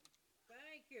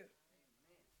 Thank you.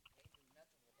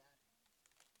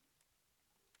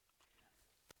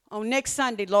 On next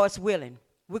Sunday, Lord's willing,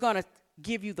 we're going to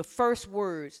give you the first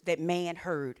words that man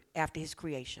heard after his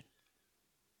creation.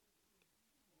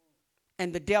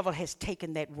 And the devil has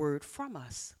taken that word from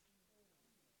us.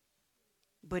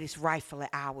 But it's rightfully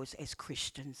ours as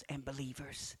Christians and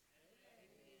believers.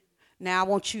 Now I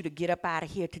want you to get up out of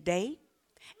here today.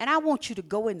 And I want you to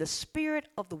go in the spirit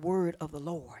of the word of the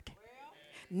Lord.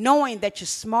 Knowing that you're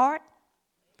smart,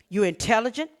 you're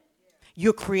intelligent,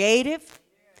 you're creative,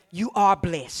 you are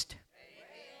blessed.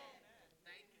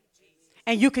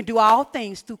 And you can do all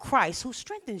things through Christ who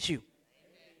strengthens you.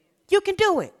 You can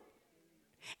do it.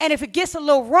 And if it gets a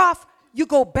little rough, you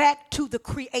go back to the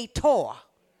Creator.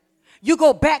 You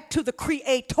go back to the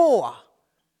Creator.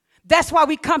 That's why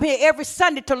we come here every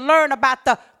Sunday to learn about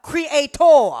the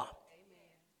Creator.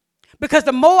 Because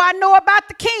the more I know about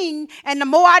the King and the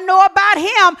more I know about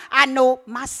him, I know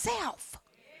myself.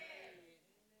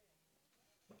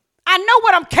 I know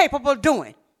what I'm capable of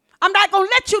doing. I'm not going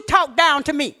to let you talk down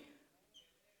to me.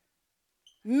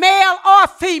 Male or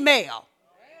female.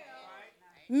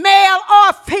 Male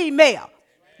or female.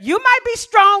 You might be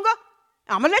stronger.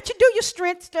 I'm going to let you do your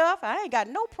strength stuff. I ain't got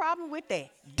no problem with that.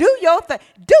 Do your thing.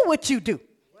 Do what you do.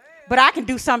 But I can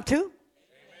do something too.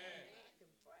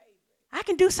 I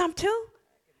can do something too.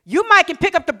 You might can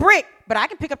pick up the brick, but I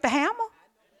can pick up the hammer.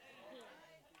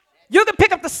 You can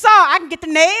pick up the saw. I can get the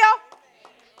nail.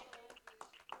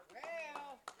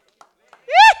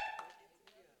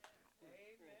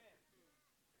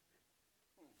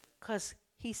 Because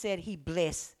he said he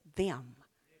blessed them.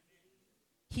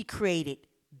 He created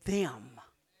them.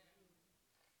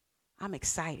 I'm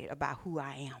excited about who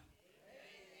I am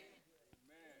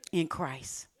in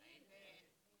Christ.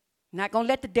 Not going to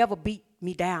let the devil beat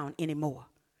me down anymore.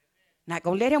 Not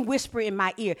going to let him whisper in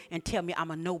my ear and tell me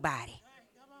I'm a nobody.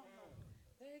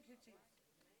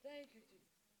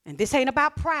 And this ain't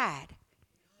about pride.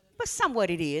 But somewhat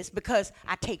it is, because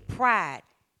I take pride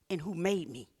in who made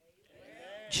me.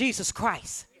 Jesus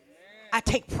Christ. I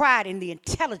take pride in the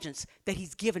intelligence that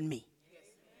he's given me.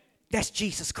 That's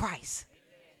Jesus Christ.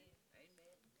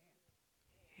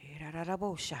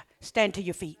 Stand to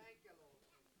your feet.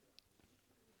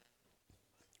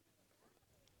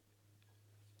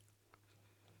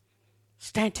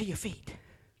 Stand to your feet.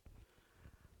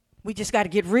 We just got to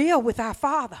get real with our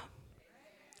Father.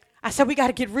 I said we got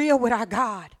to get real with our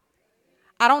God.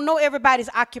 I don't know everybody's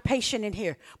occupation in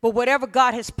here, but whatever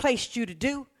God has placed you to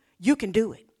do, you can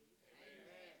do it.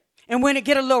 And when it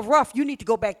get a little rough, you need to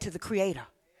go back to the Creator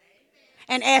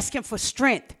and ask him for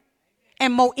strength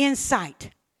and more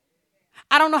insight.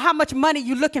 I don't know how much money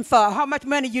you're looking for, how much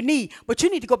money you need, but you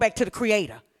need to go back to the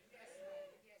Creator.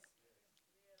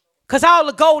 Because all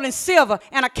the gold and silver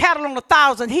and a cattle on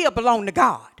 1,000 hill belong to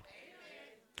God.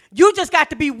 You just got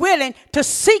to be willing to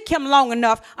seek him long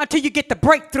enough until you get the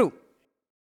breakthrough.